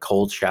into a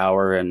cold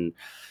shower and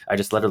I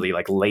just literally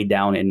like laid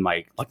down in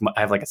I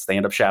have like a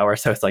stand-up shower,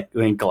 so it's like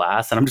in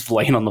glass, and I'm just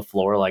laying on the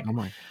floor, like Oh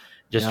my,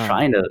 just yeah.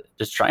 trying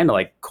to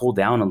like cool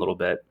down a little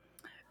bit.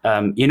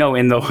 And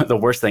the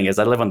worst thing is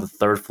I live on the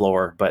third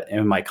floor, but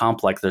in my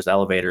complex there's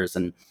elevators,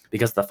 and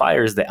because of the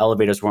fires, the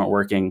elevators weren't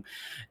working,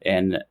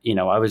 and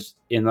I was,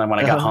 and then when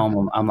I got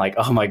home, I'm like,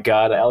 oh my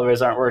god, the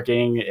elevators aren't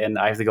working, and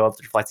I have to go up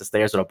 3 flights of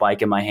stairs with a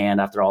bike in my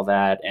hand after all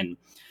that, and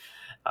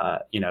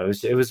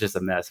it was just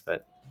a mess.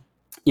 But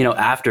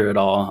after it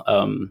all,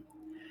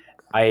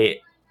 I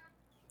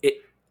it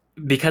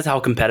because how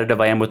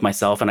competitive I am with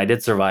myself, and I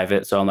did survive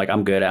it, so I'm like,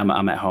 I'm good. I'm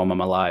at home.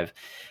 I'm alive.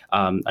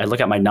 I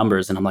look at my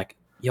numbers and I'm like,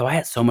 yo, I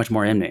had so much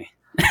more in me.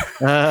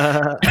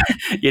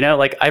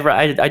 Like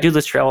I do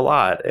this trail a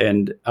lot,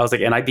 and I was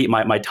like, and I beat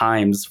my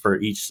times for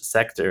each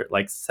sector,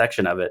 like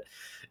section of it,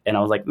 and I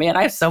was like, man,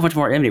 I have so much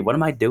more in me. What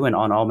am I doing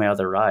on all my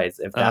other rides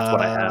if that's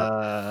what I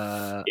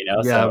have?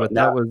 Yeah, So but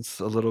now, that was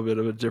a little bit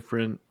of a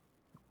different,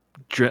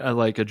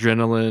 like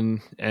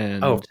adrenaline oh,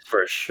 and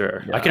for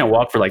sure, I yeah. couldn't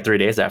walk for like 3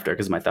 days after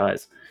because of my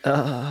thighs.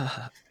 Uh,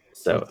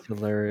 So that's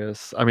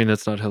hilarious. I mean,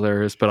 it's not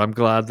hilarious, but I'm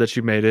glad that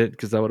you made it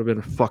because that would have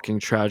been fucking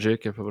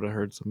tragic if I would have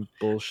heard some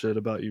bullshit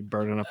about you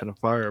burning up in a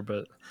fire.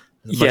 But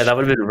it's a yeah, much that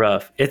would have been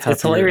rough. It's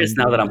happier hilarious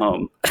now that ending. I'm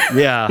home.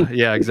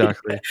 Yeah,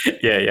 exactly.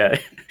 Yeah.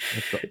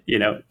 That's you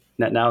know,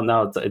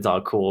 now it's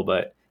all cool,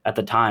 but at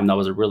the time that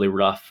was really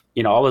rough.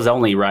 I was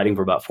only riding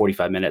for about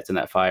 45 minutes in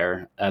that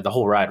fire. The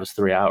whole ride was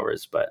 3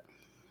 hours, but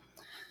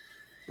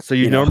so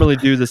you you know, normally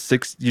do the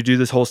six. You do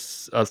this whole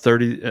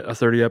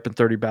 30 up and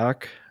 30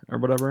 back or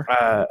whatever.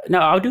 no,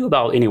 I'll do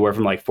about anywhere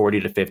from like 40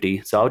 to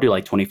 50. So I'll do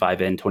like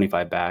 25 in,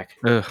 25 back.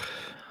 Ugh,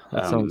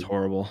 that sounds Um,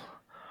 horrible.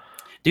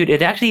 dude,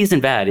 it actually isn't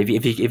bad if you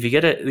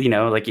get it.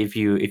 Like if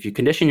you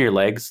condition your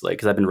legs, like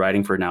because I've been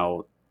riding for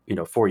now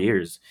 4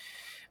 years.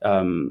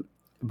 Um,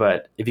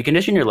 but if you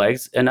condition your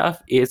legs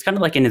enough, it's kind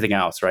of like anything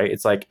else, right?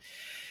 It's like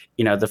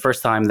the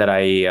first time that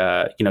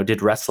I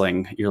did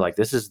wrestling, you're like,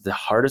 this is the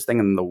hardest thing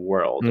in the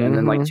world, and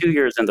then like Mm-hmm. 2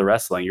 years into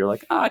wrestling, you're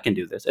like, I can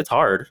do this. It's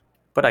hard,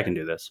 but I can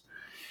do this.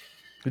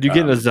 Did you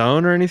get in a Um,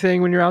 zone or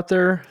anything when you're out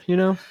there?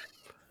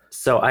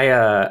 so I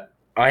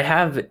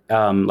have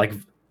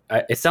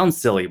it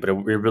sounds silly, but it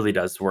really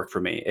does work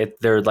for me.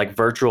 They're like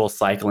virtual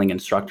cycling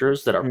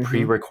instructors that are Mm-hmm.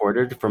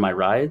 pre-recorded for my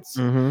rides.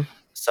 Mm-hmm.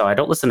 So I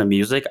don't listen to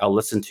music. I'll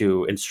listen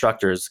to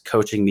instructors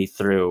coaching me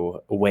through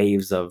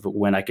waves of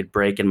when I could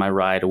break in my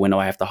ride, when do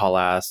I have to haul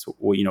ass,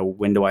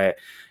 when do I,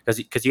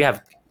 because you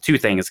have two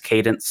things: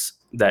 cadence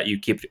that you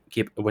keep,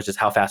 which is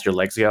how fast your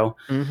legs go,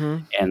 Mm-hmm.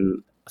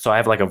 and so I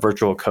have like a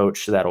virtual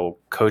coach that'll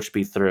coach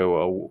me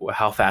through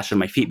how fast should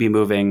my feet be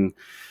moving,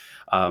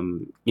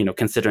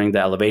 considering the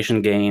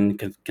elevation gain,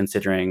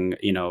 considering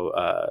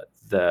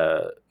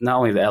the not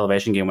only the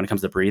elevation gain when it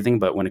comes to breathing,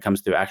 but when it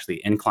comes to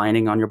actually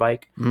inclining on your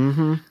bike.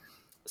 Mm-hmm.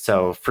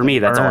 So for The me,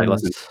 that's all I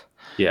listen. burns.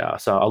 Yeah,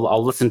 so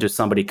I'll listen to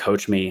somebody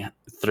coach me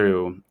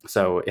through.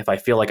 So if I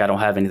feel like I don't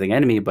have anything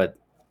in me, but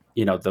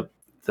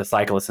the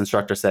cyclist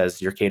instructor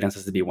says your cadence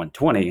has to be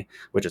 120,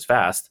 which is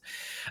fast,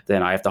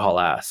 then I have to haul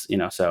ass.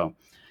 So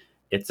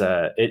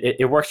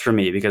it works for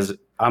me because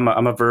I'm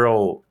a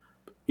real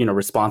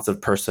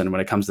responsive person when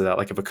it comes to that.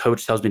 Like if a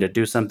coach tells me to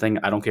do something,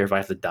 I don't care if I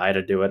have to die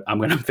to do it. I'm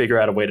going to figure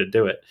out a way to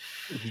do it.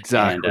 And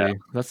Exactly.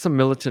 That's some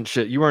militant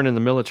shit. You weren't in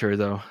the military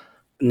though.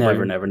 never,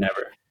 Were never,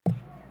 never.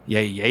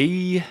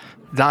 Yay.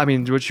 I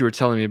mean, what you were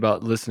telling me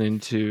about listening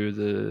to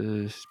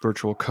the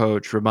virtual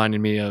coach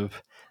reminded me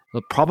of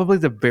probably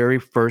the very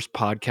first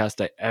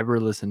podcast I ever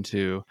listened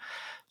to.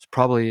 It's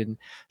probably in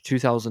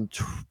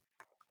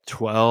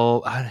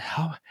 2012.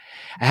 I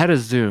had a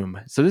Zoom.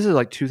 So this is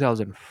like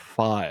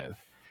 2005.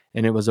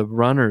 And it was a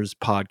runner's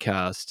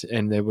podcast.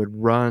 And they would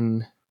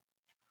run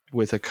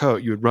with a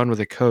coach. You would run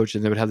with a coach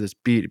and they would have this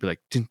beat. It'd be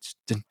like, dun,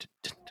 dun, dun,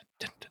 dun,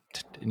 dun, dun,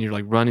 dun, and you're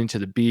like running to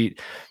the beat.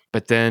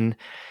 But then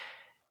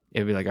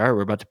it'd be like, all right,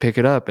 we're about to pick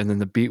it up. And then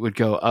the beat would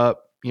go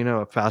up,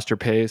 a faster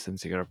pace. And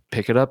so you got to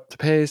pick it up the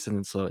pace and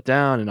then slow it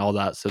down and all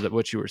that. So that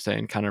what you were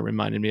saying kind of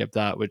reminded me of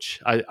that,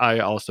 which I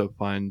also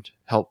find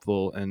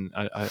helpful. And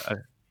I'm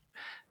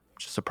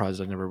just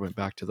surprised I never went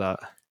back to that.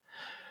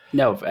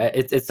 No,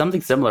 it's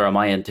something similar on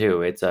my end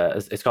too. It's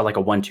called like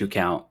a 1-2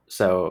 count.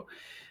 So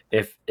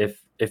if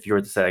you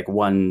were to say like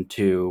 1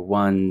 2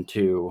 1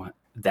 2,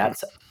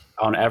 that's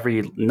on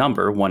every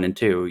number 1 and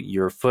 2.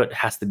 Your foot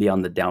has to be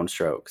on the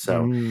downstroke.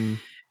 So Mm.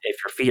 if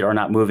your feet are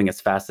not moving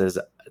as fast as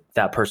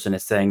that person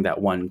is saying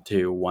that 1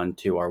 2 1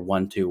 2 or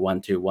 1 2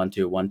 1 2 1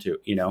 2 1 2,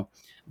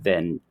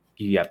 then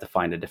you have to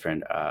find a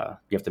different.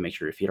 You have to make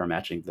sure your feet are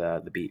matching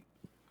the beat.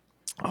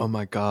 Oh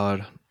my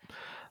God.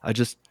 I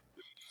just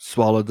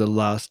swallowed the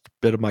last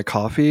bit of my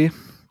coffee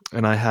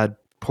and I had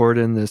poured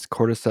in this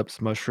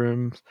cordyceps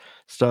mushroom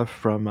stuff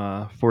from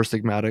Four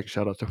Sigmatic.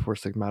 Shout out to Four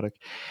Sigmatic.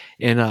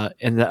 In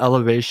the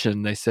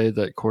elevation, they say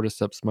that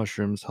cordyceps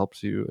mushrooms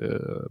helps you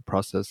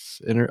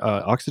process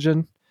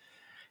oxygen.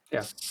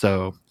 Yeah,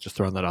 So just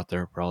throwing that out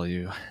there for all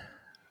you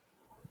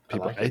I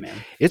people. like it, man.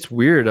 It's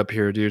weird up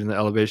here, dude, in the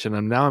elevation.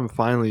 And now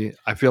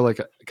I feel like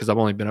because I've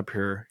only been up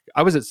here,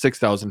 I was at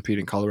 6,000 feet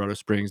in Colorado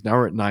Springs. Now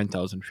we're at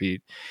 9,000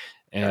 feet.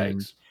 And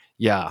Yikes.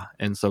 yeah.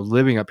 And so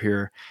living up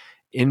here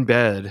in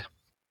bed,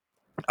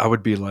 I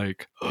would be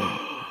like,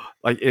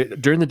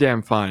 during the day,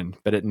 I'm fine.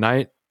 But at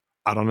night,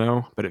 I don't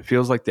know. But it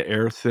feels like the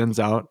air thins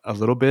out a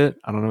little bit.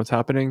 I don't know what's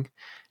happening.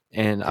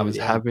 And I Dude, was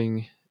yeah.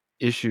 having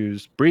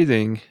issues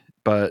breathing,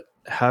 but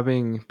I've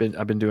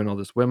been doing all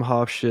this Wim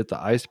Hof shit,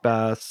 the ice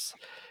baths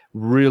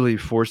really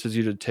forces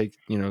you to take,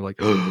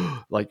 like,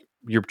 like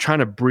you're trying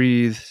to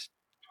breathe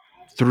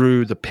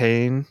through the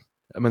pain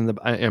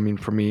I mean,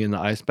 for me in the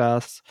ice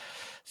baths,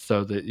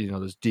 so that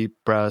those deep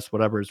breaths,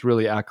 whatever, it's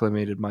really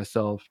acclimated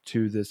myself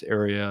to this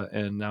area,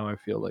 and now I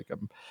feel like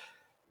I'm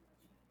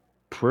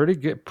pretty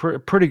good.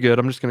 Pretty good.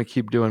 I'm just gonna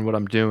keep doing what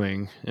I'm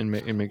doing and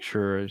make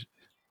sure,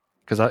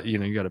 because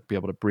you got to be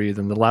able to breathe.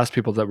 And the last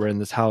people that were in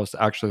this house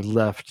actually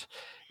left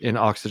in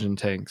oxygen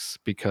tanks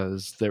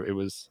because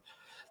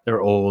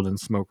they're old and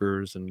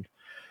smokers, and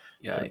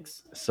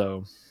Yikes.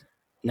 so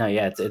No,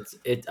 yeah, it's.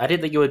 I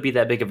didn't think it would be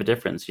that big of a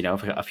difference.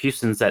 If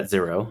Houston's at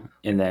 0,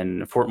 and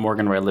then Fort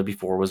Morgan, where I lived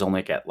before, was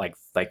only at like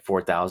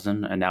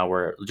 4,000, and now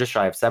we're just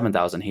shy of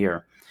 7,000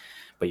 here.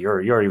 But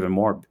you're even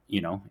more.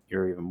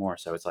 You're even more.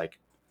 So it's like,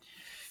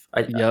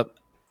 yep.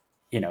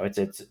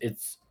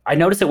 it's. I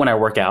notice it when I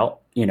work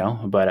out.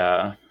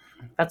 But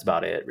that's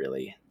about it,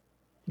 really.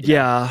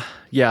 Yeah,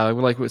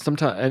 like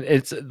sometimes, and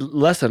it's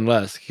less and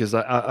less because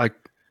I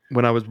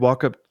when I would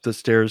walk up the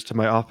stairs to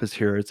my office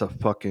here, it's a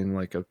fucking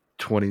like a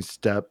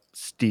 20-step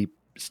steep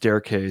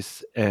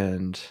staircase,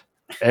 and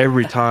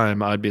every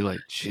time I'd be like,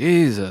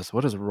 Jesus,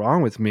 what is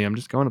wrong with me? I'm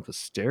just going up the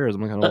stairs.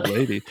 I'm like an old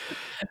lady.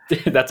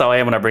 That's how I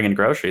am when I bring in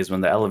groceries,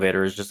 when the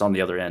elevator is just on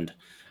the other end,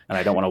 and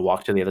I don't want to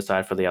walk to the other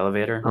side for the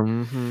elevator.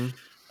 Mm-hmm.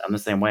 I'm the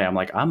same way. I'm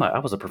like, I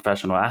was a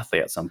professional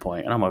athlete at some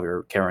point, and I'm over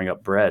here carrying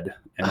up bread,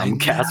 and I'm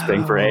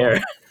gasping for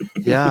air.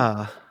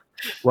 Yeah.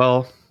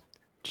 Well,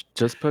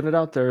 just putting it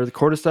out there. The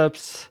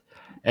cordyceps,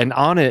 and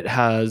Onnit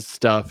has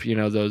stuff.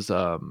 Those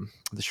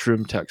the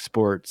Shroom Tech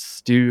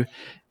Sports. Do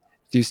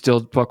you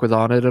still fuck with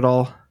Onnit at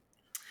all?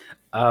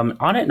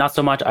 Onnit, not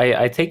so much.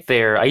 I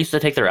used to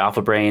take their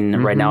Alpha Brain.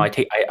 Right now, I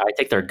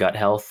take their Gut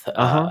Health.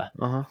 I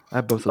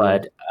have both of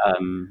those.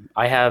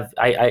 I have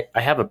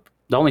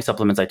the only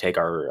supplements I take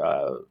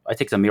are I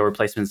take some meal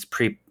replacements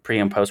pre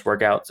and post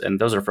workouts, and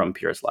those are from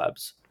Purist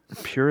Labs.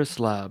 Purist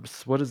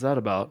Labs. What is that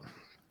about?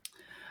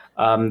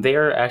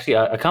 They're actually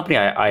a company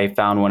I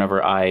found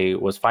whenever I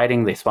was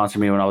fighting. They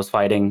sponsored me when I was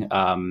fighting.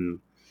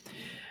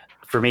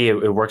 For me,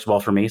 it works well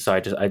for me. So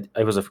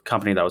it was a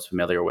company that I was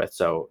familiar with.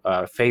 So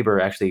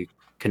Faber actually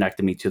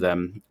connected me to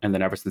them, and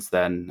then ever since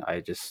then,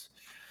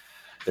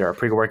 they're a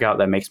pre-workout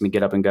that makes me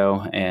get up and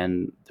go,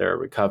 and they're a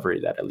recovery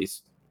that at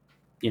least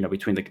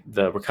between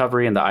the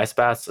recovery and the ice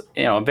baths,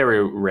 I'm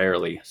very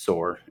rarely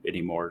sore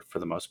anymore for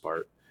the most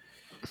part.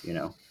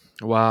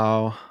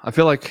 Wow, I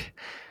feel like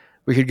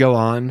we could go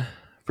on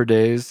for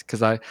days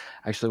because I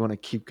actually want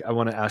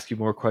to ask you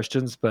more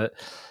questions, but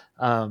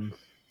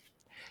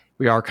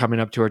we are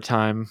coming up to our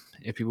time,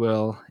 if you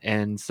will,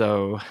 and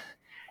so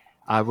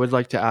I would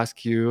like to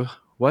ask you,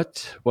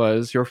 what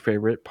was your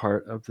favorite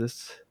part of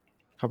this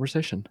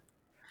conversation?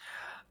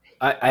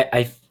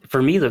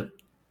 For me,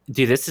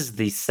 this is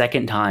the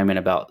second time in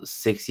about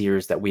 6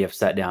 years that we have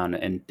sat down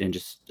and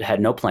just had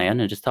no plan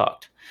and just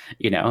talked.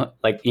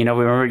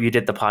 Remember you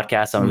did the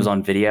podcast and it was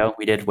on video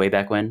we did way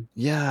back when?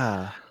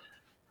 Yeah.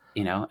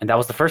 And that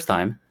was the first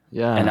time.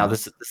 Yeah. And now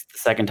this is the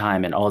second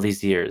time in all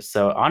these years.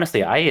 So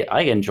honestly, I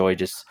enjoy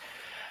just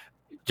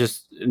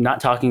not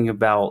talking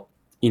about,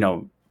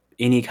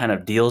 any kind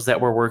of deals that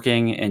we're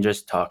working and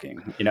just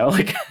talking,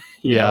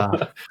 Yeah.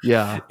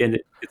 And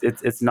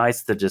it's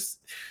nice to just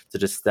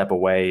step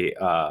away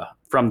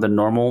from the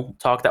normal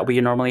talk that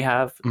we normally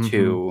have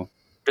to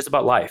just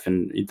about life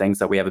and things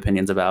that we have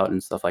opinions about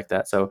and stuff like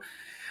that. So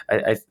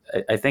I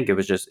think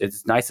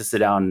it's nice to sit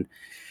down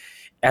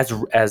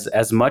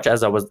as much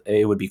as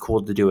it would be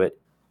cool to do it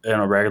on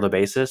a regular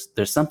basis.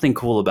 There's something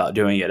cool about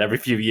doing it every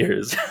few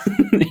years,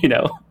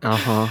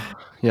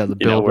 Yeah, the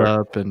build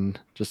up and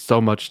just so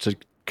much to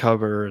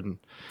cover and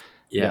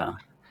yeah.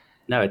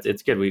 No,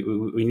 it's good.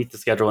 We need to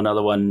schedule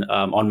another one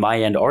on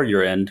my end or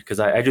your end, because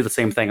I do the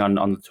same thing on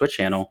the Twitch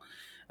channel,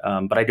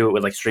 but I do it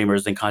with like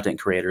streamers and content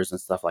creators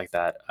and stuff like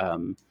that.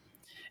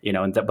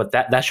 But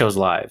that show's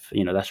live.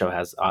 That show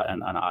has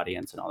an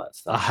audience and all that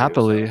stuff. I'll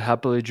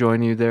happily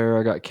join you there.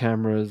 I got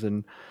cameras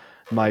and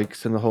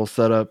mics and the whole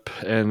setup,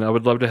 and I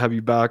would love to have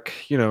you back.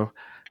 A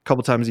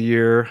couple times a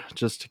year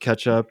just to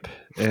catch up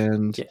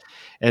and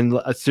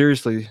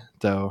seriously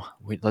though,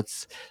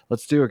 let's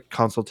do a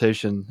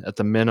consultation at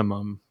the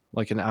minimum,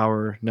 like an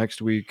hour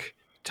next week,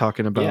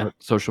 talking about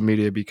social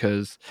media,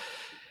 because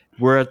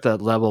we're at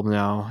that level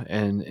now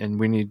and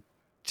we need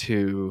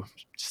to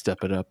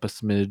step it up a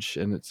smidge.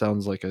 And it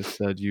sounds like I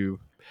said you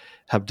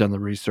have done the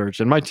research,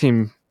 and my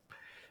team,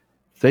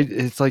 I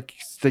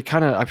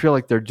feel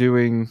like they're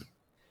doing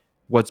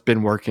what's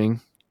been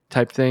working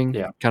type thing.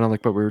 Yeah. Kind of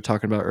like what we were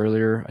talking about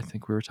earlier. I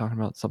think we were talking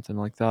about something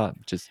like that.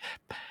 Just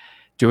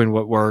doing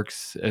what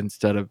works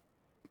instead of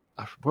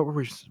what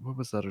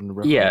was that in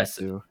reference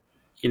to?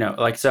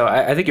 So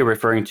I think you're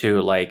referring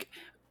to like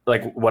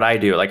what I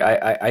do. Like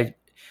I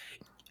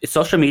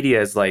social media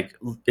is like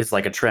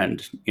a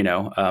trend.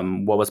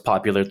 What was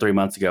popular 3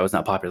 months ago is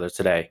not popular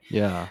today.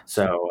 Yeah.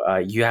 So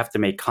you have to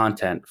make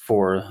content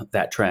for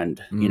that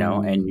trend. And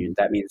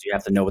that means you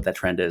have to know what that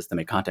trend is to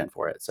make content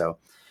for it. So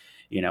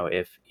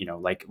if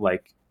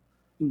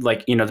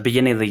the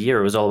beginning of the year,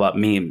 it was all about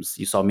memes.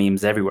 You saw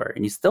memes everywhere,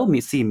 and you still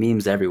see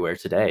memes everywhere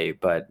today,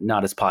 but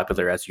not as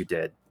popular as you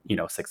did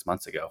 6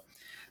 months ago.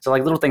 So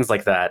like little things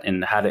like that,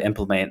 and how to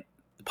implement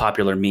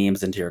popular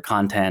memes into your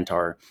content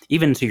or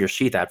even into your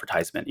Sheath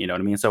advertisement. You know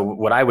what I mean? So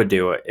what I would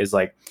do is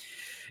like,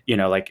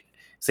 like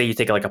say you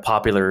take like a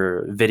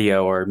popular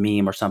video or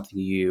meme or something,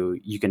 you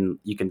can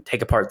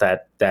take apart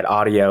that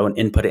audio and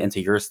input it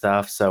into your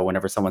stuff. So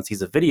whenever someone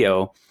sees a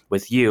video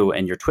with you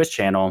and your Twitch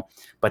channel,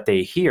 but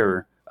they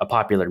hear a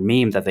popular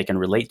meme that they can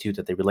relate to,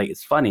 that they relate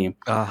is funny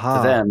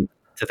to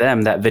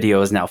them, that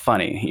video is now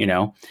funny,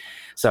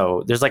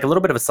 So there's like a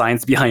little bit of a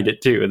science behind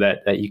it too,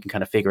 that you can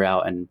kind of figure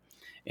out and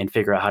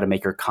figure out how to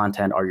make your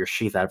content or your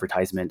Sheath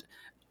advertisement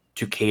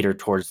to cater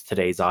towards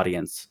today's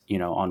audience,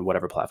 on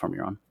whatever platform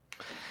you're on.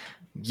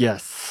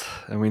 Yes,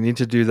 and we need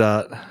to do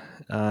that,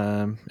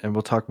 and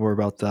we'll talk more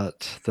about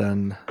that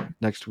then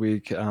next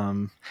week,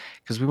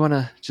 because we want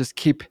to just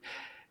keep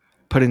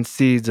putting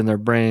seeds in their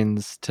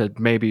brains to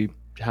maybe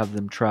have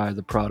them try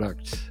the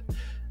product.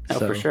 Oh,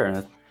 for sure.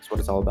 That's what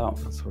it's all about.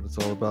 That's what it's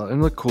all about,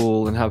 and look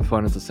cool and have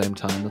fun at the same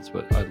time. That's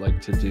what I'd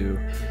like to do.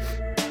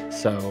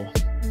 So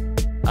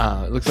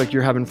it looks like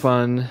you're having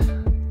fun.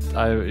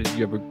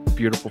 You have a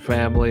beautiful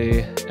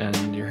family,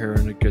 and you're here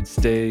in a good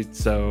state.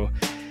 So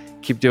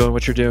keep doing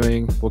what you're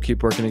doing. We'll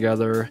keep working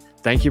together.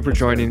 Thank you for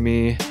joining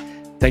me.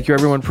 Thank you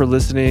everyone for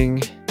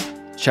listening.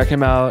 Check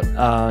him out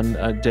on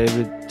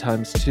David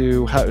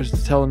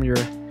x2. Tell him your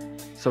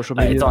social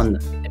media.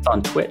 It's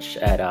on Twitch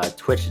at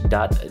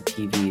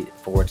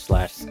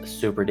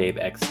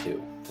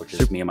twitch.tv/SuperDaveX2, which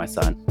is me and my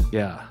son.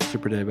 Yeah,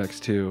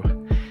 SuperDaveX2.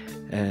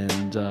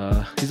 And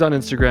he's on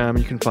Instagram.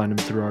 You can find him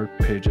through our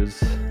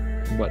pages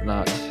and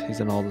whatnot. He's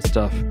in all the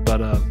stuff.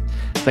 But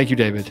thank you,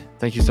 David.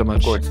 Thank you so much.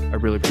 Of course. I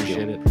really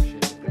appreciate it.